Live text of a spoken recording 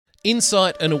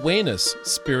Insight and awareness,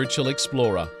 spiritual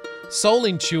explorer. Soul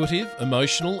intuitive,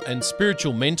 emotional and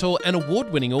spiritual mentor and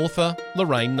award-winning author,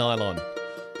 Lorraine Nylon.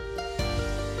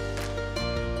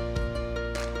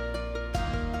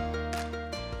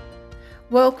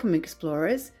 Welcome,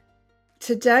 explorers.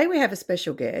 Today we have a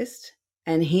special guest,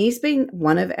 and he's been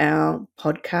one of our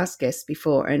podcast guests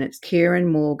before, and it's KIERON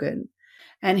Morgan.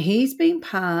 And he's been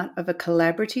part of a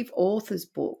collaborative authors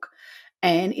book,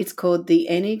 and it's called The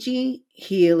Energy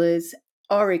Healer's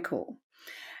Oracle.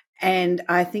 And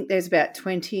I think there's about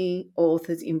 20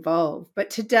 authors involved. But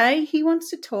today he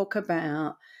wants to talk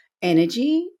about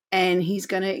energy, and he's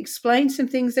going to explain some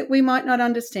things that we might not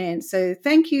understand. So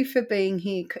thank you for being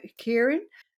here, KIERON.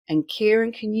 And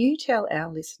KIERON, can you tell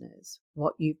our listeners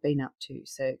what you've been up to?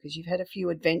 So, because you've had a few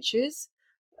adventures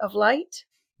of late.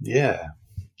 Yeah.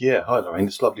 Hi, Lorraine.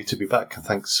 It's lovely to be back, and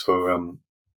thanks for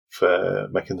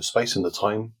making the space and the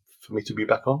time for me to be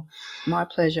back on. My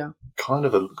pleasure. Kind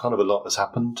of a lot has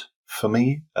happened for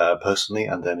me personally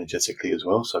and energetically as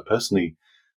well. So personally,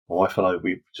 my wife and I,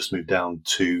 we just moved down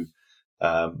to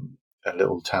a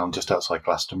little town just outside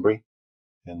Glastonbury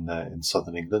in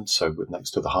southern England. So we're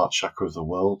next to the heart chakra of the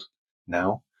world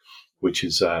now, which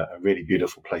is a really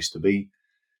beautiful place to be.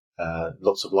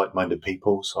 Lots of like-minded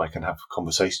people, so I can have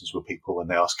conversations with people when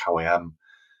they ask how I am.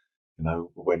 You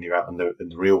know, when you're out in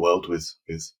the real world with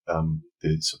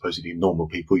the supposedly normal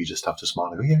people, you just have to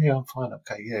smile and go, yeah, I'm fine,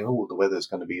 okay, yeah, the weather's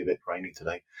going to be a bit rainy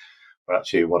today. But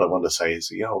actually, what I want to say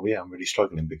is, I'm really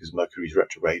struggling because Mercury's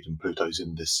retrograde and Pluto's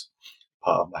in this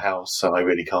part of my house, and I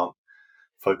really can't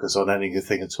focus on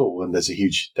anything at all. And there's a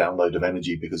huge download of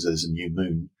energy because there's a new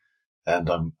moon, and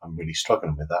I'm really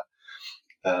struggling with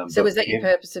that. So was that your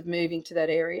purpose of moving to that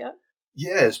area?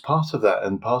 Yeah, it's part of that,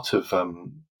 and part of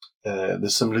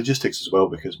there's some logistics as well,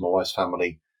 because my wife's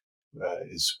family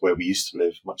is where we used to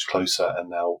live, much closer, and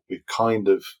now we're kind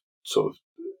of sort of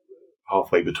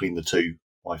halfway between the two,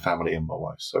 my family and my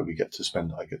wife. So I get to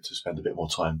spend a bit more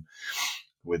time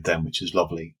with them, which is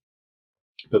lovely.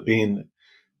 But being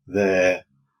there,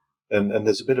 and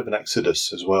there's a bit of an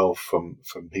exodus as well from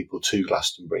people to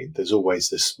Glastonbury. There's always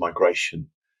this migration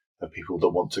of people that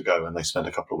want to go, and they spend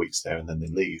a couple of weeks there and then they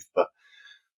leave. But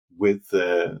with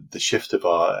the shift of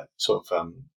our sort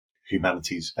of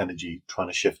humanity's energy trying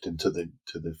to shift into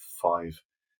the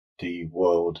 5D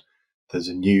world, there's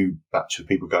a new batch of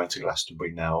people going to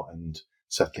Glastonbury now and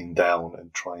settling down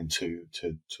and trying to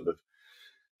sort of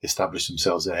establish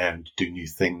themselves there and do new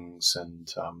things.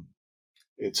 And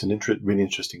it's an really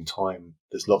interesting time.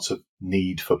 There's lots of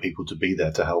need for people to be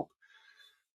there to help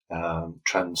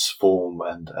transform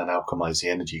and alchemize the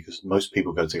energy, because most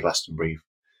people go to Glastonbury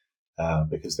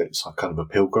because it's kind of a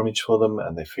pilgrimage for them,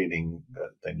 and they're feeling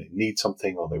they need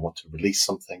something or they want to release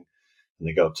something, and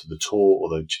they go up to the Tor or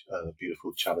the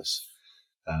beautiful Chalice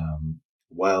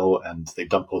well, and they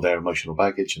dump all their emotional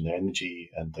baggage and their energy,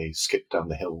 and they skip down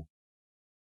the hill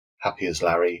happy as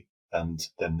Larry, and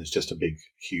then there's just a big,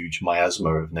 huge miasma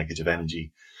of negative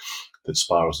energy that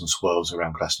spirals and swirls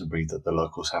around Glastonbury that the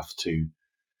locals have to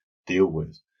deal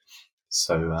with.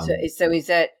 So is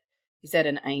that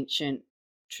an ancient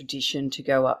tradition to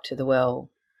go up to the well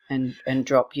and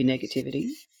drop your negativity?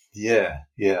 Yeah,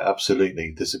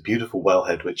 absolutely. There's a beautiful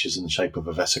wellhead which is in the shape of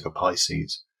a Vesica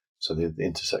Pisces, so the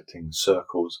intersecting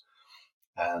circles,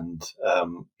 and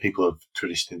people have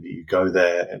traditionally, you go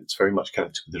there and it's very much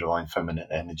connected with the divine feminine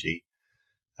energy,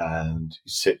 and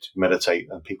you sit, meditate,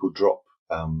 and people drop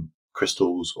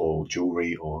crystals or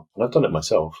jewelry, and I've done it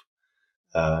myself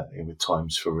with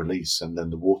times for release, and then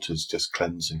the waters just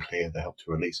cleanse and clear. They help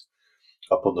to release.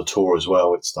 Up on the Tor as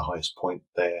well, it's the highest point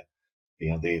there,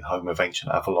 the home of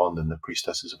ancient Avalon and the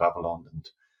priestesses of Avalon, and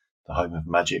the home of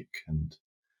magic and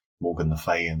Morgan the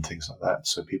Fae and things like that.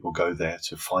 So people go there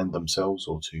to find themselves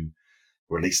or to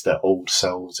release their old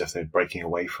selves if they're breaking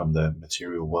away from the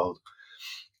material world,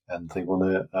 and they want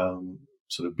to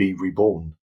sort of be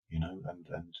reborn, and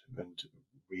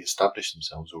reestablish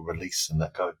themselves or release and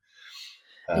let go.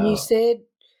 And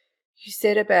you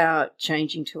said about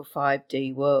changing to a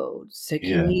 5D world. So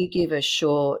can you give a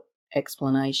short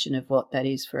explanation of what that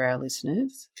is for our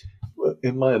listeners? Well,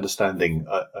 in my understanding,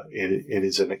 it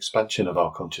is an expansion of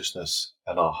our consciousness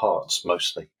and our hearts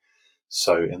mostly.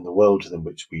 So in the world in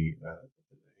which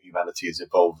humanity has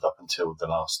evolved up until the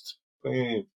last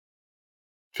 15,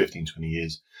 20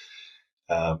 years,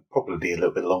 probably a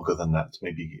little bit longer than that,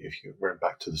 maybe if you went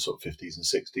back to the sort of 50s and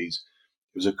 60s,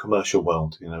 it was a commercial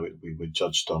world. We were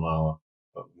judged on our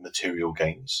material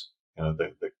gains.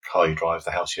 The car you drive,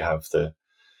 the house you have, the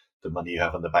money you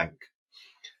have in the bank,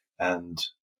 and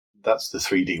that's the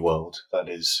 3D world. That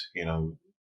is,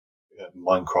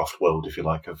 Minecraft world, if you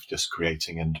like, of just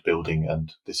creating and building,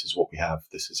 and this is what we have,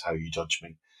 this is how you judge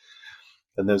me.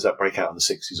 And there's that breakout in the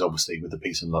 60s, obviously, with the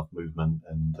peace and love movement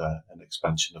and an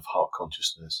expansion of heart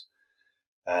consciousness.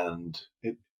 And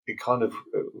it kind of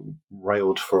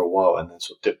railed for a while and then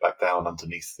sort of dipped back down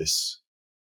underneath this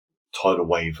tidal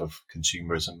wave of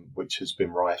consumerism, which has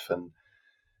been rife. And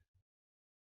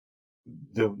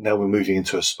now we're moving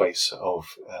into a space of,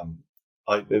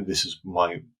 this is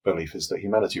my belief, is that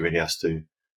humanity really has to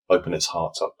open its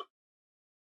hearts up.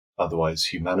 Otherwise,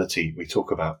 humanity, we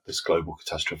talk about this global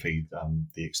catastrophe,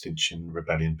 the extinction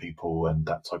rebellion people and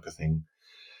that type of thing,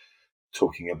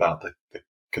 talking about the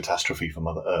catastrophe for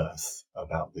Mother Earth,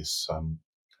 about this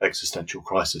existential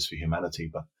crisis for humanity.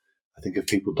 But I think if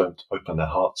people don't open their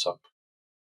hearts up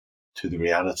to the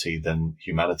reality, then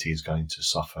humanity is going to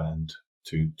suffer and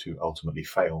to ultimately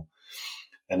fail.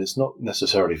 And it's not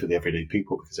necessarily for the everyday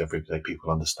people, because everyday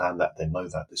people understand that, they know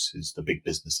that. This is the big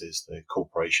businesses, the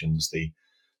corporations, the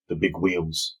big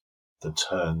wheels that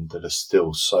turn, that are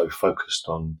still so focused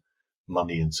on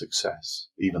money and success,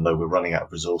 even though we're running out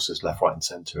of resources left, right and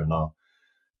centre, and our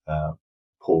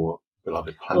poor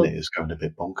beloved planet is going a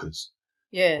bit bonkers.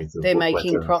 Yeah, they're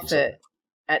making profit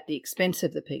at the expense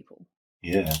of the people.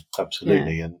 Yeah,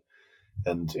 absolutely. Yeah.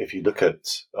 And if you look at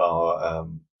our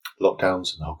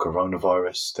lockdowns and the whole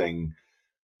coronavirus thing,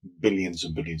 billions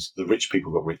and billions, the rich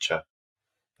people got richer.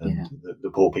 And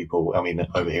the poor people, I mean,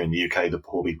 over here in the UK, the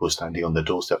poor people are standing on their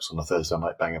doorsteps on a Thursday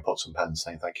night, banging pots and pans,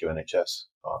 saying, thank you, NHS,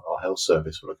 our health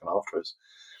service, for looking after us.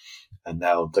 And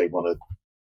now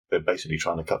they're basically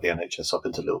trying to cut the NHS up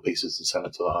into little pieces and sell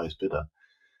it to the highest bidder.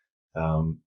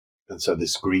 And so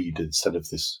this greed, instead of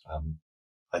this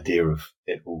idea of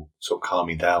it all sort of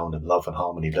calming down and love and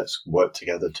harmony, let's work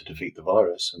together to defeat the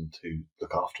virus and to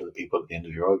look after the people at the end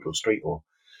of your road or street or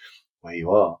where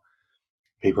you are,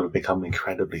 people have become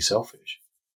incredibly selfish.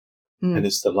 And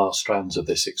it's the last strands of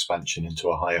this expansion into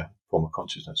a higher form of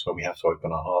consciousness where we have to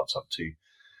open our hearts up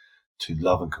to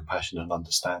love and compassion and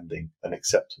understanding and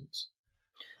acceptance.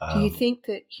 Do you think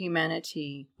that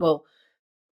humanity, well,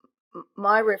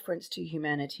 my reference to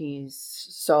humanity is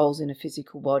souls in a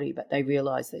physical body, but they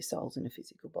realise they're souls in a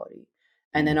physical body.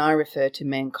 And then I refer to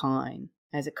mankind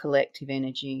as a collective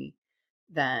energy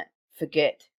that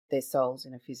forget their souls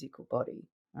in a physical body.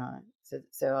 Right.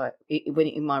 So when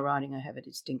in my writing, I have a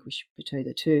distinguish between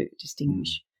the two.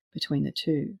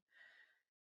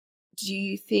 Do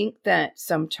you think that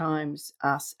sometimes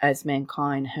us as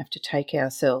mankind have to take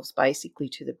ourselves basically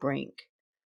to the brink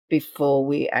before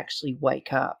we actually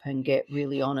wake up and get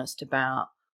really honest about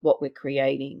what we're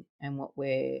creating and what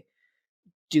we're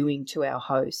doing to our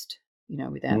host? You know,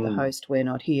 without the host, we're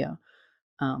not here.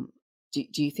 Do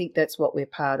you think that's what we're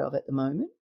part of at the moment?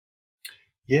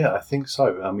 Yeah, I think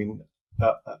so. I mean,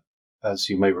 as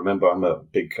you may remember, I'm a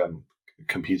big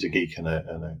computer geek and a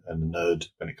nerd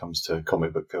when it comes to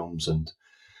comic book films and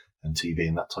TV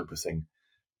and that type of thing.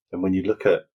 And when you look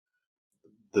at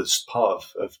this part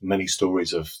of many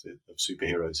stories of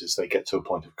superheroes, is they get to a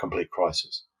point of complete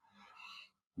crisis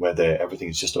where everything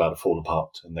is just about to fall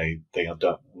apart and they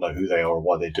don't know who they are or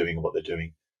why they're doing what they're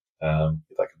doing.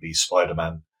 That could be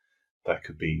Spider-Man, that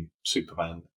could be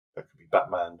Superman, that could be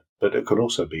Batman, but it could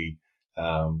also be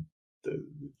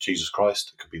Jesus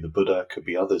Christ, it could be the Buddha, it could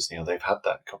be others. You know, they've had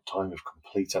that time of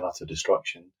complete and utter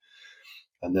destruction,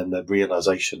 and then the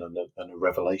realization and a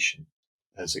revelation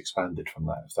has expanded from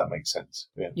that, if that makes sense.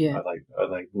 Yeah.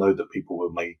 I know that people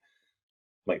will make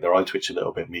their eye twitch a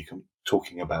little bit, me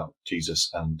talking about Jesus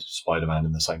and Spider-Man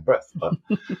in the same breath, but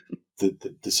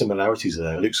the similarities are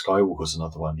there. Luke Skywalker's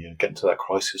another one, getting to that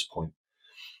crisis point.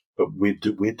 But we're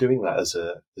doing that as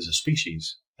a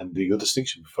species, and your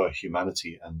distinction for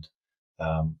humanity and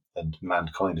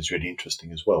mankind is really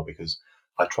interesting as well, because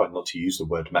I try not to use the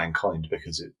word mankind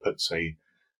because it puts a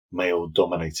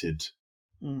male-dominated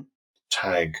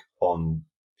tag on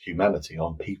humanity,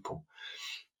 on people.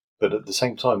 But at the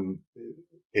same time,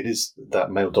 it is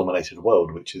that male-dominated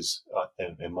world which is,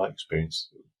 in my experience,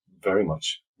 very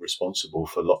much responsible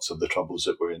for lots of the troubles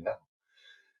that we're in now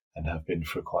and have been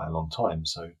for quite a long time.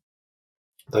 So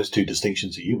those two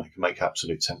distinctions that you make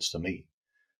absolute sense to me.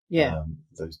 Yeah.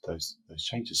 Those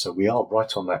changes. So we are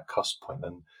right on that cusp point,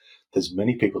 and there's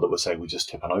many people that will say we're just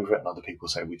tipping over it, and other people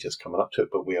say we're just coming up to it,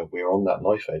 but we are on that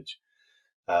knife edge.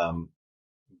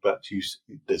 But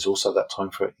there's also that time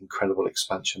for incredible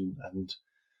expansion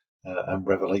and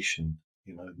revelation.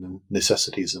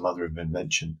 Necessity is the mother of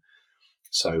invention.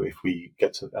 So if we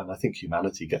get to, and I think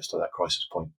humanity gets to that crisis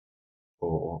point,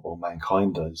 or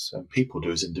mankind does, and people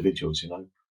do as individuals,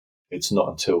 it's not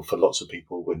until, for lots of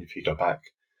people, if you go back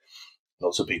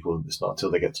lots of people, it's not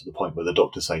until they get to the point where the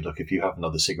doctor say, look, if you have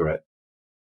another cigarette,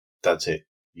 that's it,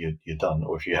 you're done.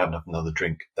 Or if you have another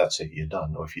drink, that's it, you're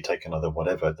done. Or if you take another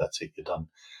whatever, that's it, you're done.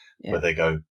 Yeah. Where they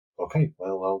go, okay,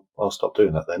 well, I'll stop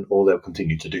doing that then, or they'll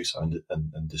continue to do so and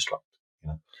destruct.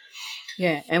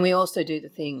 Yeah, and we also do the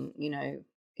thing,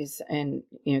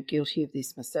 guilty of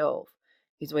this myself,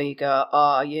 is where you go,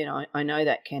 oh, I know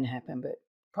that can happen, but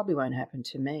probably won't happen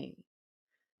to me.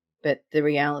 But the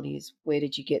reality is, where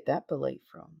did you get that belief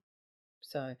from?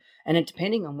 So, and it,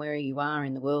 depending on where you are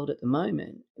in the world at the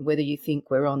moment, whether you think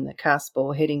we're on the cusp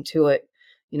or heading to it,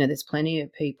 there's plenty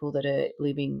of people that are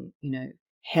living,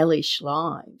 hellish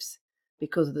lives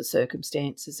because of the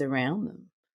circumstances around them.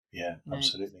 Yeah,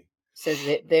 absolutely. So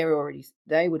that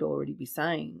they would already be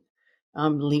saying,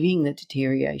 I'm living the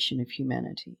deterioration of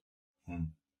humanity.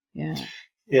 Yeah.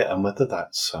 Yeah, and whether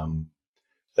that's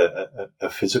a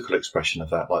physical expression of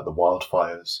that, like the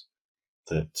wildfires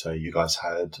that you guys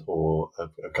had, or are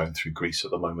going through Greece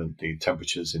at the moment, the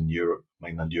temperatures in Europe,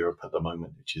 mainland Europe at the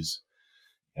moment, which is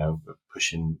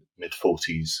pushing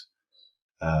mid-40s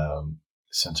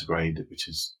centigrade, which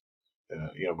is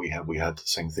we had the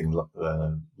same thing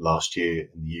last year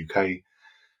in the UK,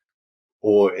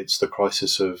 or it's the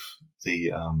crisis of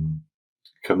the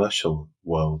commercial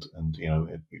world, and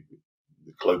the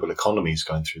global economy is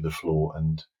going through the floor,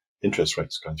 and interest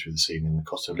rates going through the ceiling, and the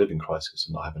cost of living crisis,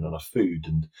 and not having enough food,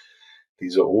 and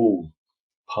these are all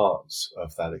parts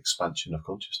of that expansion of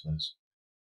consciousness.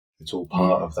 It's all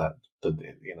part of that.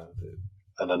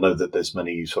 And I know that there's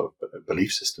many sort of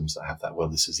belief systems that have that. Well,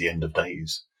 this is the end of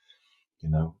days,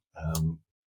 and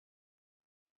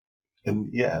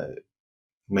yeah,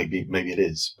 maybe it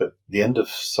is, but the end of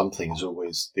something is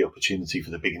always the opportunity for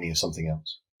the beginning of something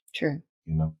else. True.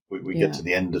 We get to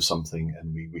the end of something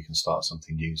and we can start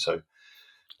something new. So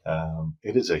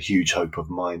it is a huge hope of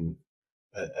mine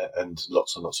and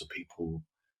lots of people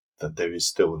that there is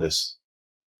still this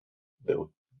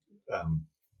little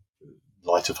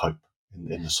light of hope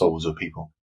in the souls of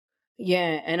people.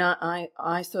 Yeah, and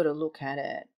I sort of look at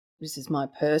it, this is my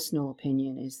personal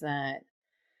opinion, is that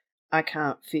I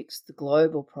can't fix the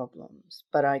global problems,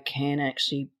 but I can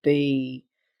actually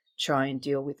try and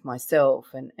deal with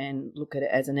myself and look at it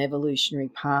as an evolutionary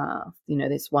path.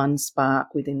 There's one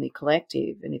spark within the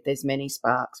collective, and if there's many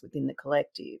sparks within the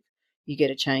collective, you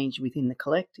get a change within the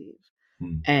collective.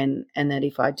 And that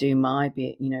if I do my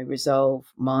bit, resolve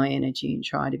my energy and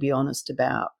try to be honest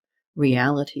about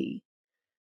reality,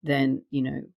 then,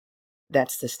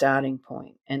 that's the starting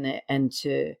point. And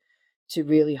to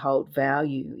really hold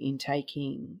value in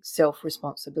taking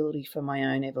self-responsibility for my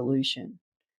own evolution,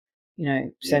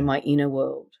 so my inner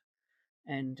world.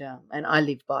 And I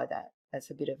live by that. That's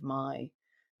a bit of my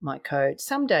code.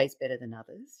 Some days better than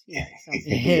others. Yeah,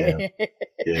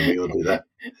 we all do that.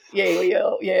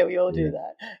 we all do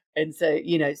that. And so,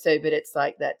 but it's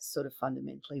like that's sort of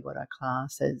fundamentally what I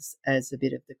class as a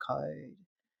bit of the code.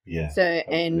 Yeah. So,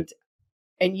 and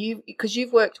because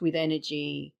you've worked with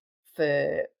energy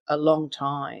for a long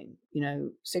time,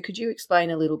 so could you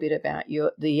explain a little bit about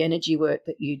the energy work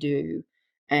that you do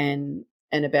and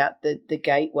about the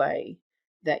gateway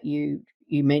that you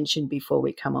mentioned before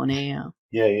we come on air?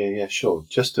 Yeah, sure.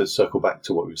 Just to circle back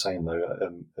to what we were saying though,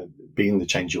 being the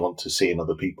change you want to see in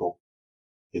other people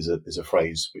is a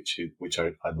phrase which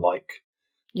I like.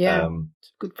 Yeah,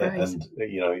 it's a good phrase. And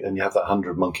and you have that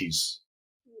 100 monkeys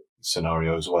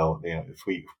scenario as well.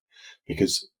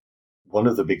 Because one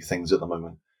of the big things at the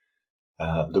moment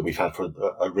that we've had for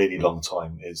a really long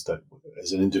time is that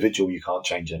as an individual you can't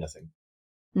change anything.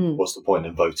 What's the point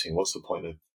in voting? What's the point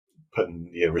of putting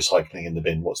your recycling in the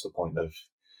bin? What's the point of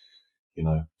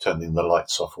turning the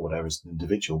lights off or whatever as an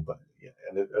individual? But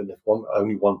and if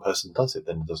only one person does it,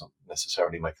 then it doesn't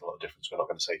necessarily make a lot of difference. We're not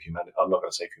going to save humanity. I'm not going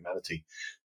to save humanity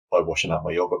by washing out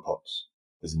my yogurt pots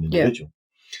as an individual.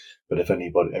 But if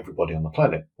everybody on the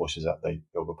planet washes out their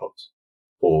yogurt pots,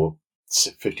 or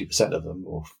 50% of them,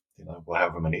 or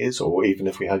however many it is, or even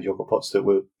if we had yogurt pots that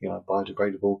were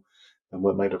biodegradable and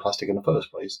weren't made of plastic in the first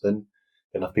place, then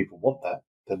enough people want that,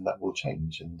 then that will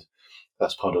change, and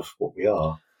that's part of what we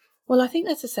are. Well, I think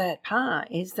that's the sad part,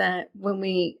 is that when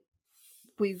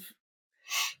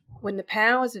when the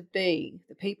powers of be,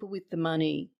 the people with the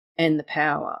money and the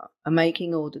power, are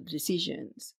making all the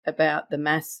decisions about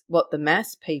what the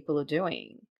mass people are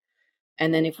doing,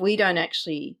 and then if we don't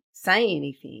actually say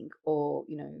anything or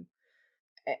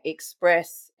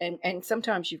express, and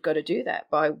sometimes you've got to do that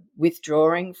by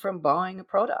withdrawing from buying a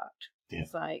product. Yeah.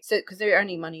 It's like, so because they're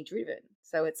only money driven,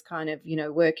 so it's kind of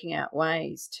working out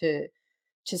ways to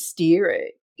steer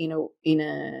it in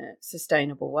a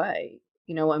sustainable way.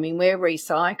 I mean, we're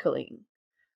recycling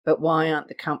but why aren't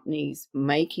the companies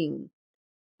making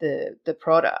the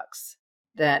products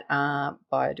that are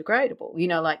biodegradable?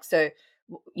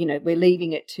 We're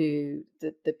leaving it to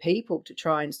the people to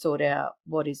try and sort out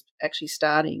what is actually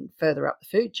starting further up the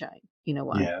food chain in a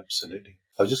way. Yeah, absolutely.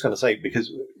 I was just going to say,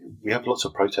 because we have lots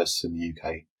of protests in the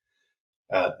UK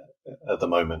at the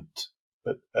moment,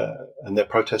 and they're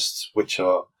protests which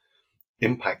are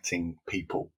impacting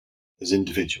people as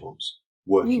individuals,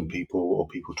 working people, or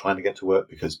people trying to get to work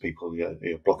because people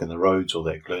are blocking the roads, or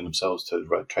they're gluing themselves to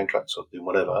train tracks, or doing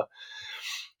whatever.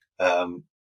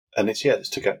 And it's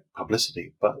to get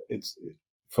publicity, but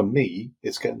for me,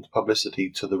 it's getting publicity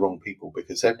to the wrong people,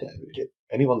 because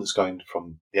anyone that's going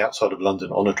from the outside of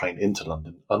London on a train into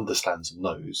London understands and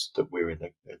knows that we're in a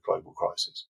global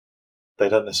crisis. They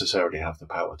don't necessarily have the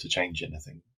power to change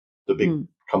anything. The big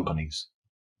companies,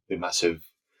 the massive,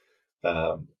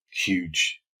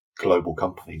 huge global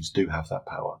companies do have that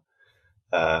power,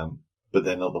 but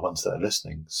they're not the ones that are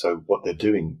listening. So what they're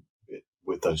doing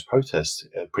with those protests,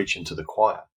 preaching to the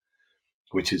choir,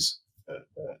 which is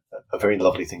a very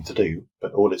lovely thing to do,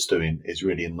 but all it's doing is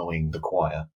really annoying the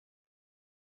choir.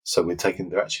 So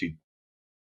they're actually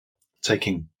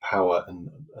taking power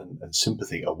and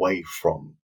sympathy away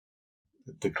from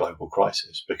the global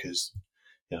crisis, because,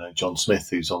 John Smith,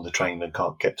 who's on the train and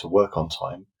can't get to work on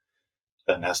time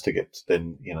and has to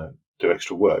do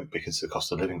extra work because of the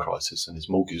cost of living crisis, and his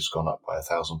mortgage has gone up by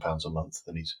 £1,000 a month,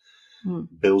 and his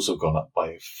bills have gone up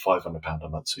by £500 a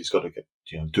month. So he's got to get,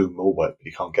 do more work, but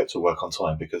he can't get to work on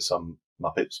time because some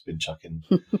muppet's been chucking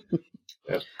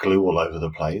glue all over the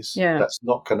place. Yeah. That's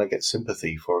not going to get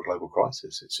sympathy for a global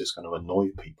crisis. It's just going to annoy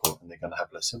people, and they're going to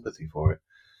have less sympathy for it.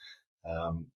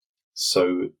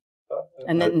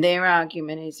 And then their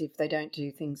argument is, if they don't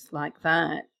do things like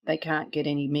that, they can't get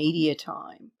any media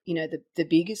time. The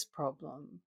biggest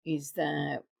problem is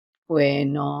that we're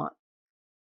not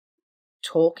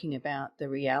talking about the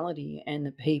reality, and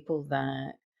the people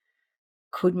that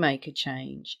could make a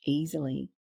change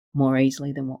more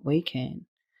easily than what we can,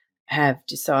 have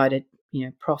decided,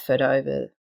 profit over the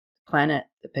planet,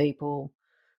 the people,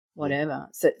 whatever.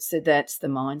 So that's the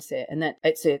mindset, and that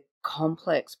it's a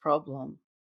complex problem,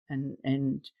 and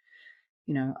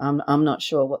I'm not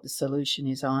sure what the solution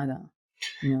is either.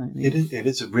 You know what I mean? It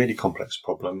is a really complex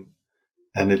problem,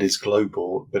 and it is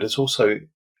global, but it's also,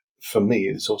 for me,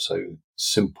 it's also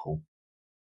simple.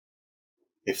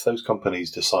 If those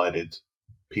companies decided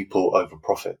people over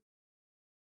profit,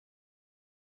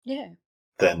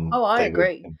 then I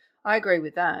agree. I agree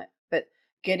with that. But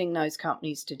getting those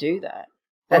companies to do that,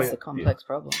 that's the complex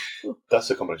problem. That's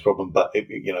a complex problem. But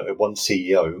one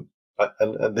CEO,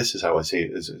 and this is how I see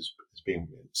it as being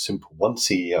simple. One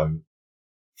CEO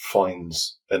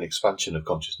finds an expansion of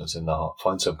consciousness in the heart,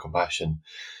 finds some compassion,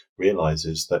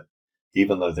 realizes that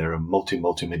even though they're a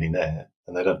multi-millionaire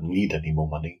and they don't need any more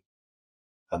money,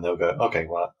 and they'll go, okay,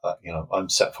 well, I'm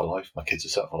set for life. My kids are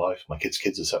set for life. My kids'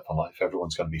 kids are set for life.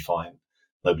 Everyone's going to be fine.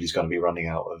 Nobody's going to be running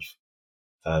out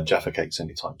of Jaffa cakes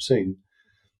anytime soon.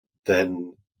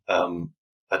 Then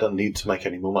I don't need to make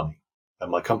any more money, and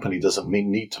my company doesn't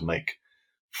need to make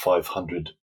 $500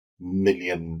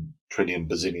 million trillion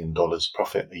bazillion dollars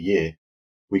profit a year.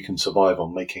 We can survive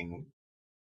on making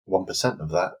 1% of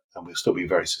that, and we'll still be a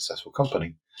very successful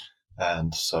company.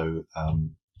 And so,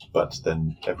 but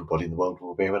then everybody in the world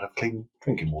will be able to have clean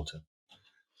drinking water.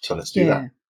 So let's do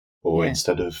that. Or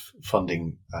instead of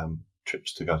funding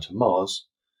trips to go to Mars,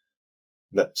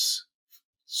 let's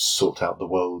sort out the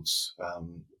world's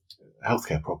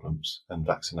healthcare problems and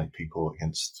vaccinate people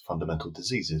against fundamental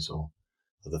diseases or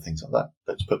other things like that.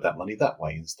 Let's put that money that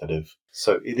way instead of.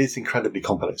 So it is incredibly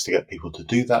complex to get people to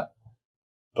do that.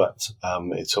 But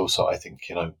it's also, I think,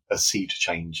 a sea to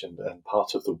change, and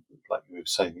part of like we were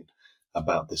saying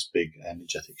about this big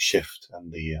energetic shift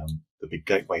and the big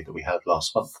gateway that we had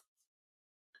last month.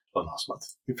 Well, last month.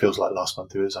 It feels like last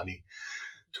month. It was only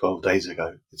 12 days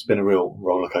ago. It's been a real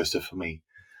roller coaster for me.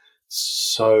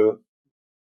 So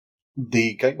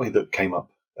the gateway that came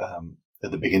up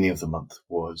at the beginning of the month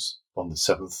was on the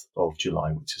 7th of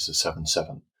July, which is a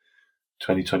 7-7.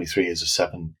 2023 is a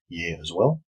 7 year as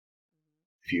well.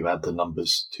 If you add the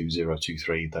numbers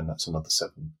 2023, then that's another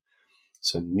 7.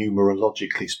 So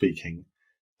numerologically speaking,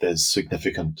 there's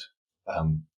significant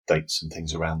dates and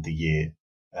things around the year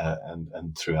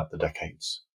and throughout the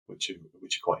decades, which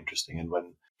are quite interesting. And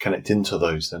when connect into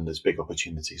those, then there's big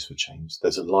opportunities for change.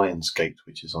 There's a Lion's Gate,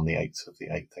 which is on the 8th of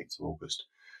August,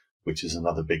 which is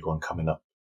another big one coming up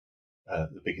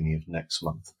at the beginning of next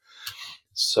month.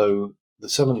 So the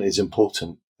 7 is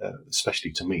important,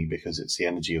 especially to me, because it's the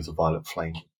energy of the violet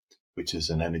flame, which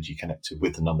is an energy connected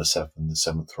with the number 7, the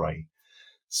 7th ray.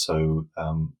 So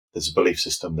there's a belief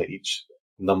system that each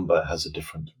number has a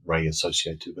different ray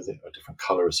associated with it, or a different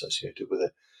color associated with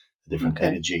it, a different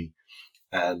energy,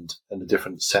 and a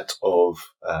different set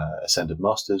of ascended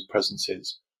masters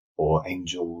presences or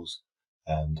angels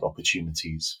and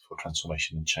opportunities for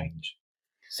transformation and change.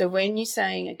 So when you're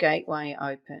saying a gateway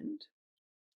opened,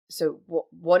 so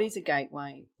what is a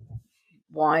gateway?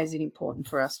 Why is it important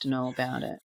for us to know about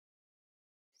it?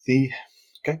 The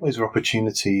gateways are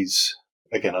opportunities.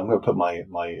 Again, I'm going to put my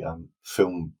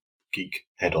film geek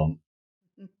head on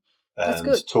That's and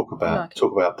good. talk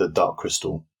about the Dark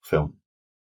Crystal film.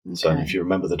 Okay. So if you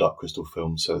remember the Dark Crystal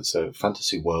film, so it's a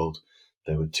fantasy world.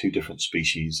 There were two different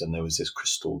species, and there was this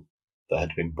crystal that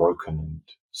had been broken and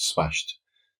smashed,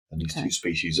 and these two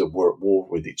species were at war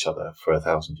with each other for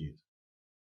 1,000 years.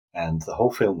 And the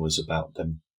whole film was about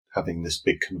them having this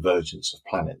big convergence of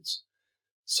planets.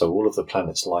 So all of the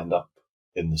planets lined up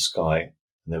in the sky,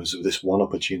 and there was this one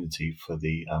opportunity for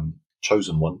the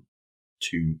chosen one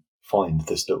to find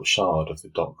this little shard of the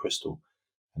dark crystal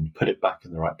and put it back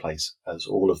in the right place as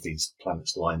all of these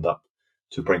planets lined up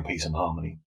to bring peace and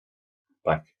harmony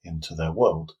back into their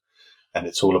world. And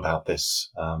it's all about this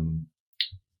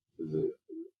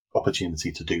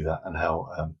opportunity to do that, and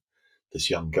how this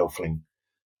young gelfling,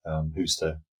 who's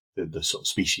the sort of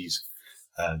species,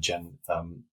 Jen,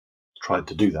 tried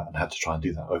to do that and had to try and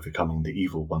do that, overcoming the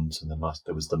evil ones. And then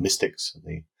there was the mystics and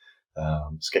the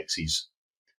Skeksis,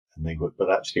 and they were.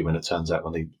 But actually, when it turns out,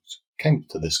 when they came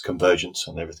to this convergence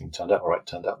and everything turned out all right,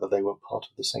 turned out that they were part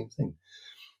of the same thing.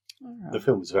 Right. The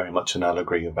film is very much an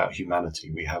allegory about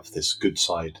humanity. We have this good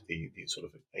side, the sort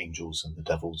of angels and the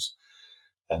devils,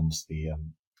 and the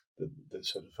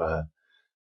sort of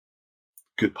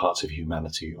good parts of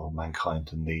humanity or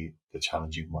mankind, and the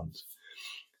challenging ones.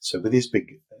 So with these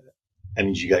big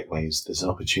energy gateways, there's an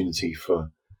opportunity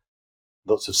for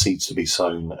lots of seeds to be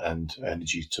sown and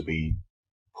energy to be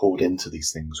poured into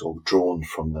these things or drawn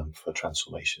from them for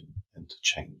transformation and to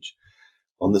change.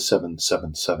 On the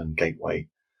 777 gateway,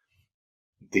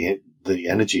 the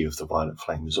energy of the violet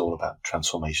flame is all about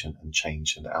transformation and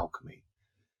change and alchemy.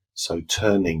 So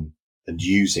turning and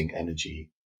using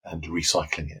energy and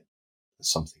recycling it as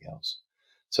something else.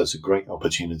 So it's a great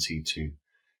opportunity to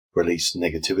release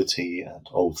negativity and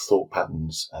old thought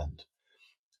patterns and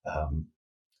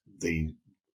the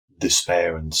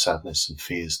despair and sadness and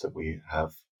fears that we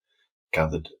have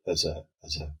gathered as a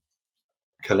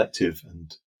collective,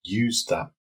 and use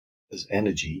that as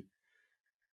energy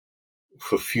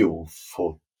for fuel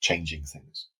for changing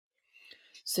things.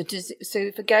 So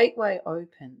if a gateway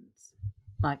opens,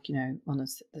 like on the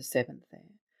 7th there,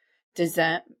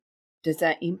 does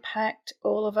that impact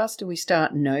all of us? Do we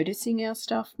start noticing our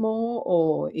stuff more,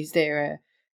 or is there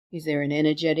an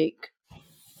energy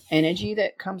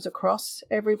that comes across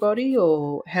everybody,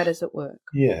 or how does it work?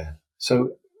 Yeah.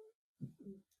 So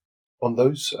on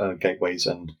those gateways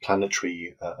and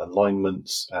planetary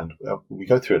alignments, and we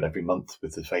go through it every month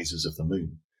with the phases of the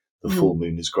moon. The full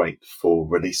moon is great for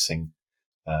releasing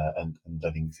and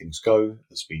letting things go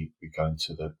as we go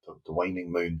into the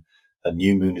waning moon. A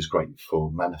new moon is great for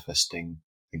manifesting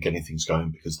and getting things going,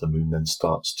 because the moon then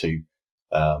starts to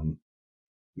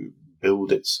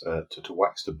build its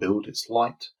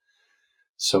light.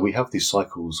 So we have these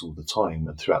cycles all the time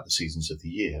and throughout the seasons of the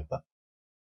year. But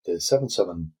the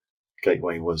 7/7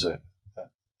 gateway was a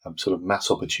sort of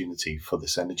mass opportunity for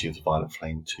this energy of the violet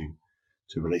flame to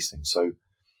release things. So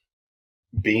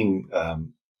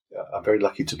I'm very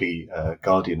lucky to be a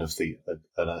guardian of an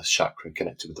earth chakra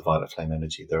connected with the violet flame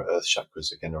energy. There are earth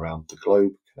chakras, again, around the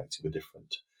globe, connected with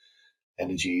different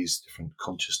energies, different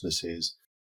consciousnesses.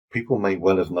 People may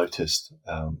well have noticed,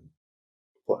 and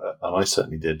I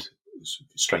certainly did,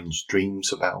 strange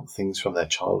dreams about things from their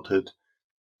childhood,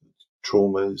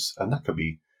 traumas, and that could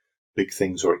be big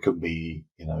things, or it could be,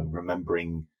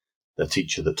 remembering the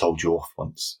teacher that told you off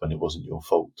once when it wasn't your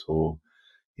fault, or,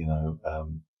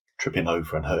 tripping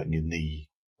over and hurting your knee,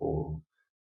 or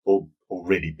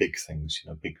really big things,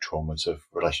 big traumas of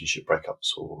relationship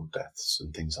breakups or deaths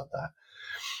and things like that.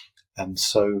 And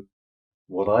so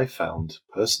what I found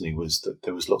personally was that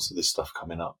there was lots of this stuff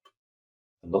coming up,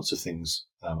 and lots of things,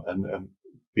 and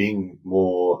being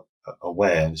more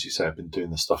aware. As you say, I've been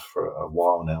doing this stuff for a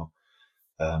while now,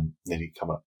 nearly come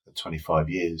up to 25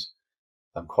 years.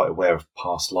 I'm quite aware of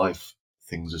past life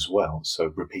things as well.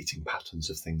 So repeating patterns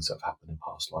of things that have happened in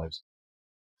past lives.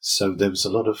 So there was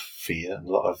a lot of fear and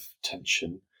a lot of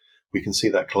tension. We can see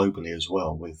that globally as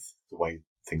well with the way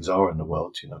things are in the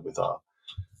world, with our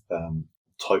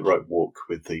tightrope walk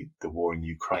with the war in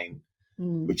Ukraine,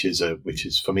 which is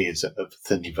for me is a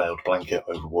thinly veiled blanket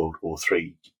over World War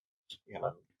III.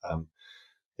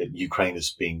 Ukraine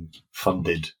is being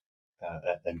funded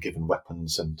and given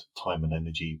weapons and time and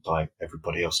energy by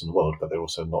everybody else in the world, but they're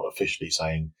also not officially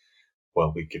saying,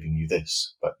 well, we're giving you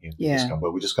this, but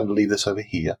we're just going to leave this over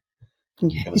here.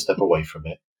 You're going to step away from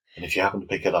it. And if you happen to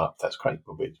pick it up, that's great,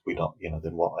 but we're not,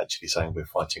 then we're actually saying we're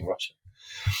fighting Russia.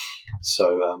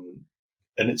 So,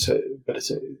 and it's a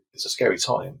scary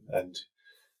time. And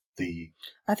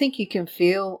I think you can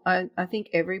feel, I think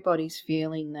everybody's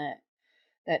feeling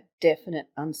that definite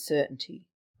uncertainty.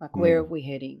 Like, where are we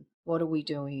heading? What are we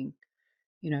doing?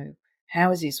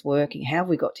 How is this working? How have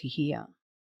we got to here?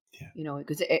 Yeah.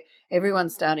 Because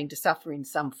everyone's starting to suffer in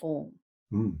some form.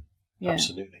 Yeah.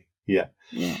 Absolutely. Yeah.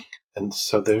 Yeah. And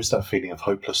so there's that feeling of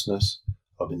hopelessness,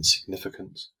 of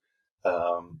insignificance.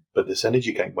 But this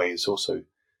energy gateway is also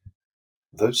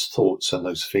those thoughts and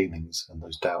those feelings and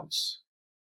those doubts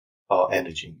are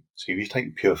energy. So if you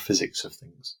take pure physics of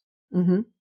things,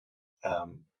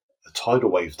 a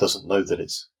tidal wave doesn't know that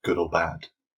it's good or bad.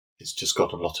 It's just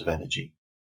got a lot of energy.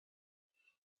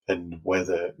 And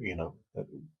whether,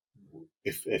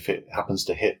 if it happens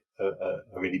to hit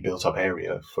a really built up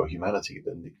area for humanity,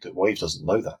 then the wave doesn't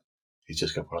know that. It's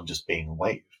just going, well, I'm just being a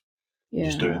wave. I'm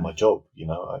just doing my job.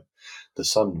 The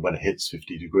sun, when it hits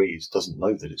 50 degrees, doesn't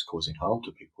know that it's causing harm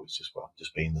to people. It's just, well, I'm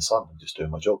just being the sun. I'm just doing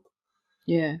my job.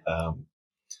 Yeah.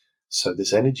 So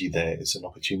this energy there is an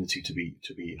opportunity to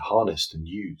be harnessed and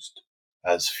used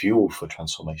as fuel for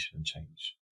transformation and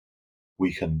change.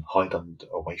 We can hide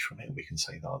away from it. We can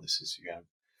say, "No, this is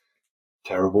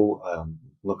terrible. I'm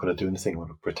not going to do anything. I'm going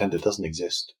to pretend it doesn't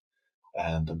exist,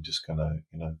 and I'm just going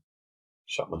to,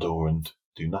 shut my door and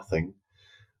do nothing."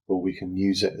 Or we can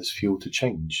use it as fuel to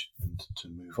change and to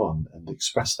move on and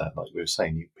express that. Like we were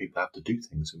saying, people have to do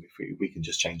things, and if we can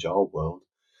just change our world,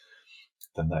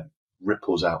 then that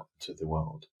ripples out to the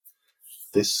world.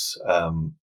 This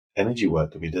energy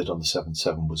work that we did on the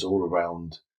 7/7 was all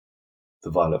around the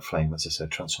violet flame, as I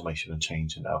said, transformation and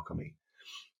change and alchemy.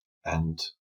 And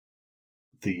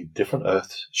the different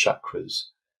earth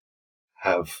chakras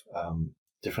have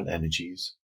different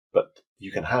energies, but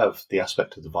you can have the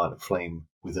aspect of the violet flame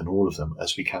within all of them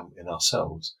as we can in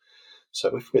ourselves.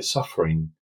 So if we're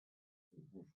suffering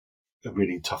a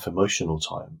really tough emotional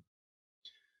time,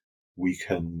 we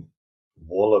can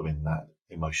wallow in that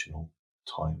emotional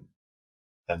time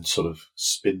and sort of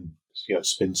spin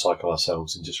cycle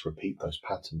ourselves and just repeat those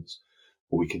patterns.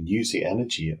 Or we can use the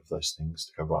energy of those things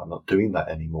to go, right, I'm not doing that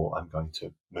anymore. I'm going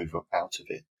to move out of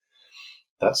it.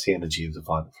 That's the energy of the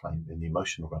violet flame in the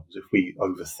emotional realms. If we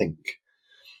overthink,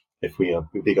 if we are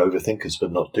big overthinkers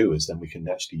but not doers, then we can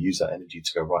actually use that energy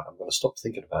to go, right, I'm going to stop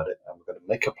thinking about it. I'm going to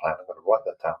make a plan. I'm going to write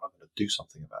that down. I'm going to do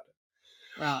something about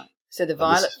it. Right. So the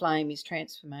violet flame is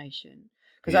transformation.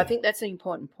 Because I think that's an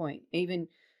important point. Even,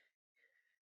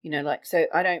 so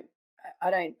I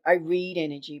read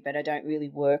energy, but I don't really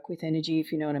work with energy,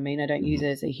 if you know what I mean. I don't use it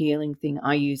as a healing thing.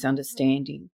 I use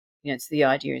understanding. It's the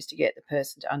idea is to get the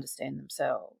person to understand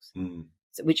themselves,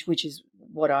 so which is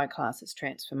what I class as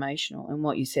transformational. And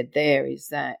what you said there is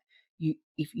that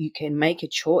if you can make a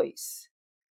choice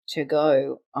to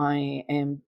go, I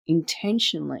am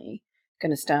intentionally going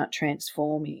to start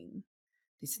transforming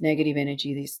this negative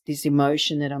energy, this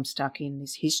emotion that I'm stuck in,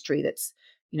 this history that's,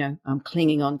 I'm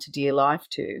clinging on to dear life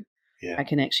to. Yeah. I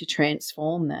can actually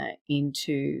transform that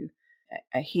into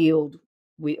a healed.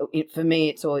 For me,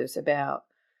 it's always about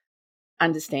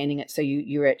understanding it, so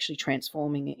you're actually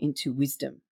transforming it into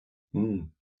wisdom, and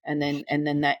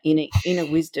then that inner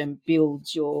wisdom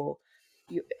builds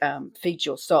feeds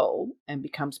your soul and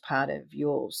becomes part of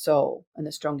your soul. And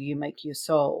the stronger you make your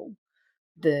soul,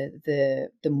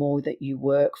 the more that you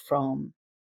work from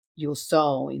your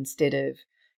soul instead of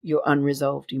your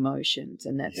unresolved emotions,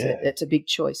 and that's a big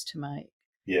choice to make.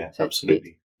 Yeah, so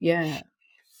absolutely. Yeah.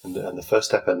 And the first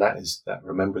step in that is that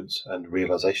remembrance and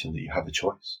realization that you have a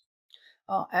choice.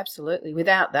 Oh, absolutely.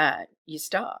 Without that, you're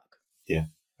stuck. Yeah,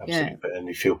 absolutely. Yeah. And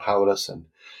you feel powerless. And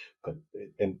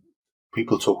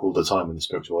people talk all the time in the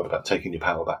spiritual world about taking your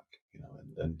power back,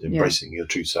 and embracing your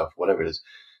true self, whatever it is.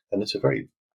 And it's a very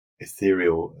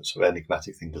ethereal, sort of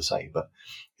enigmatic thing to say, but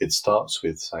it starts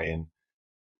with saying,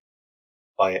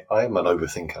 I am an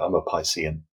overthinker. I'm a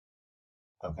Piscean.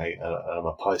 Okay, and I'm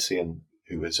a Piscean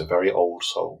who is a very old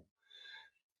soul.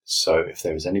 So if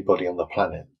there is anybody on the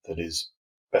planet that is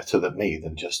better than me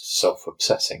than just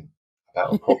self-obsessing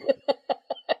about a problem,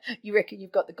 you reckon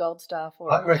you've got the gold star for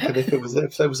it? I reckon if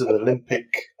there was an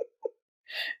Olympic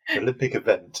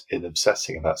event in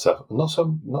obsessing about stuff,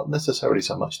 not necessarily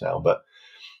so much now, but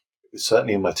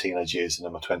certainly in my teenage years and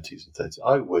in my 20s and 30s,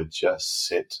 I would just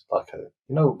sit like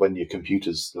when your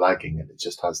computer's lagging and it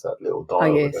just has that little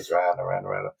dial that goes round.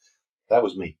 That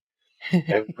was me.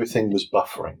 Everything was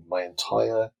buffering. My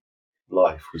entire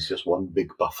life was just one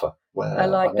big buffer. I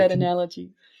like that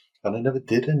analogy. And I never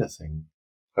did anything.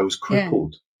 I was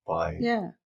crippled by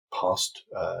past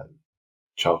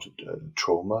childhood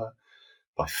trauma,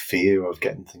 by fear of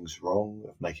getting things wrong,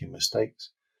 of making mistakes.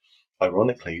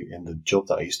 Ironically, in the job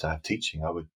that I used to have teaching,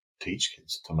 I would teach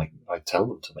kids I'd tell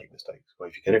them to make mistakes. Well,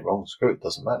 if you get it wrong, screw it,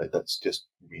 doesn't matter. Let's just,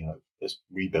 let's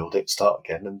rebuild it, start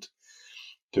again, and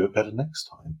do it better next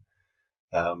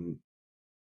time.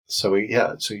 So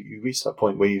you reach that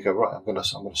point where you go, right, I'm going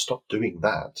to stop doing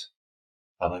that.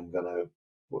 And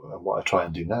what I try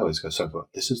and do now is go, so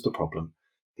this is the problem.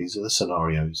 These are the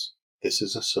scenarios. This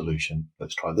is a solution.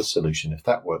 Let's try this solution. If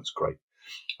that works, great.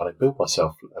 And I build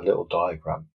myself a little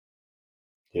diagram,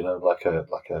 like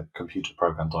a computer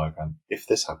program diagram. If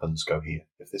this happens, go here.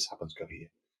 If this happens, go here.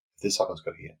 If this happens,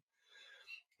 go here.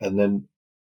 And then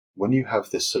when you have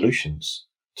these solutions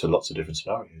to lots of different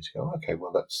scenarios, you go, okay,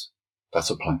 well, that's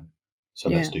a plan. So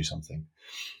let's do something.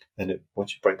 And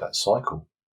once you break that cycle,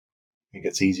 it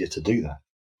gets easier to do that.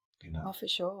 Oh, for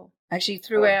sure. Actually,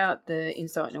 throughout the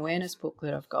Insight and Awareness book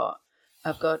that I've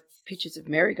got pictures of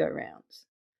merry-go-rounds,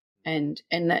 and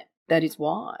that is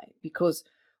why, because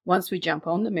once we jump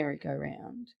on the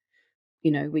merry-go-round,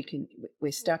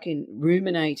 we're stuck in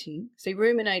ruminating. See,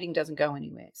 ruminating doesn't go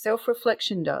anywhere.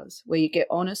 Self-reflection does, where you get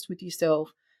honest with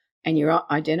yourself and you're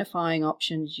identifying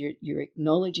options. You're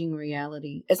acknowledging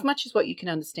reality as much as what you can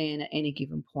understand at any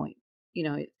given point.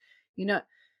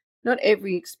 Not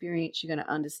every experience you're going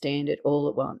to understand it all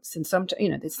at once. And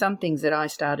there's some things that I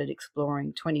started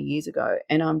exploring 20 years ago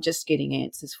and I'm just getting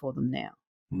answers for them now.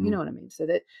 You know what I mean?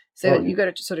 You've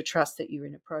got to sort of trust that you're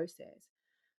in a process.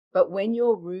 But when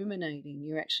you're ruminating,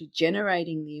 you're actually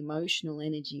generating the emotional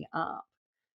energy up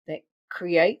that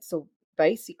creates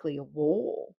basically a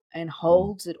wall and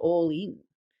holds it all in.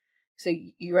 So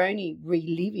you're only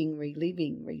reliving.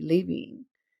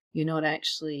 You're not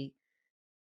actually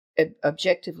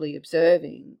objectively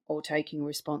observing or taking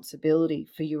responsibility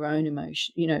for your own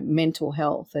emotion, mental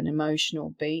health and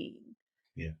emotional being.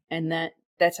 Yeah. And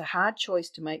that's a hard choice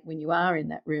to make when you are in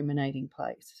that ruminating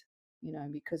place,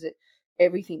 because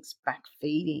everything's back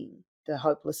feeding the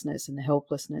hopelessness and the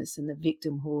helplessness and the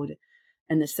victimhood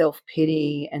and the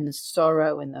self-pity and the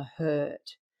sorrow and the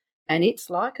hurt. And it's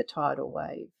like a tidal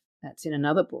wave. That's in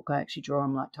another book. I actually draw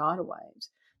them like tidal waves.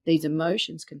 These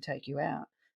emotions can take you out.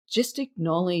 Just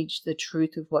acknowledge the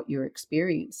truth of what you're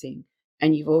experiencing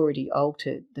and you've already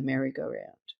altered the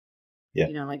merry-go-round. Yeah.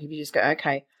 Like if you just go,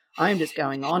 okay, I'm just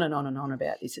going on and on and on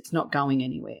about this. It's not going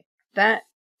anywhere.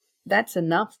 That's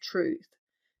enough truth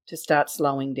to start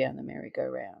slowing down the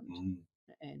merry-go-round.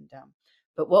 And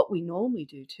but what we normally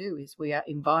do too is we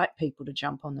invite people to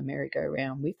jump on the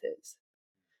merry-go-round with us.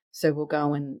 So we'll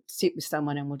go and sit with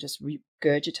someone and we'll just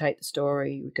regurgitate the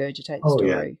story.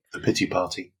 Yeah. The pity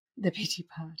party. The pity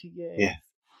party, yeah. Yeah.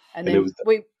 And then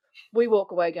we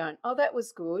walk away going, oh, that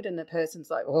was good. And the person's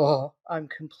like, oh, I'm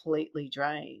completely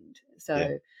drained.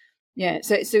 So,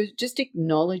 so just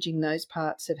acknowledging those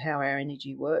parts of how our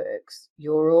energy works,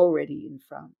 you're already in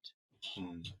front.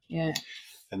 Yeah.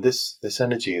 And this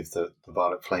energy of the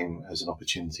violet flame has an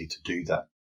opportunity to do that.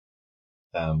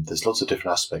 There's lots of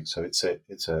different aspects. So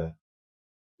it's a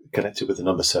connected with the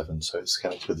number 7. So it's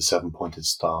connected with the 7-pointed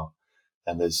star.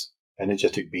 And there's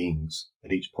energetic beings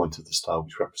at each point of the star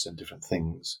which represent different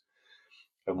things.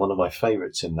 And one of my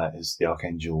favorites in that is the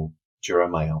Archangel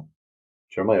Jeremiel.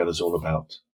 Jeremiel is all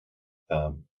about,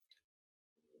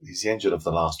 he's the angel of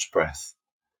the last breath.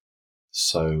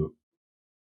 So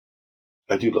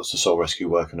I do lots of soul rescue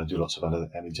work and I do lots of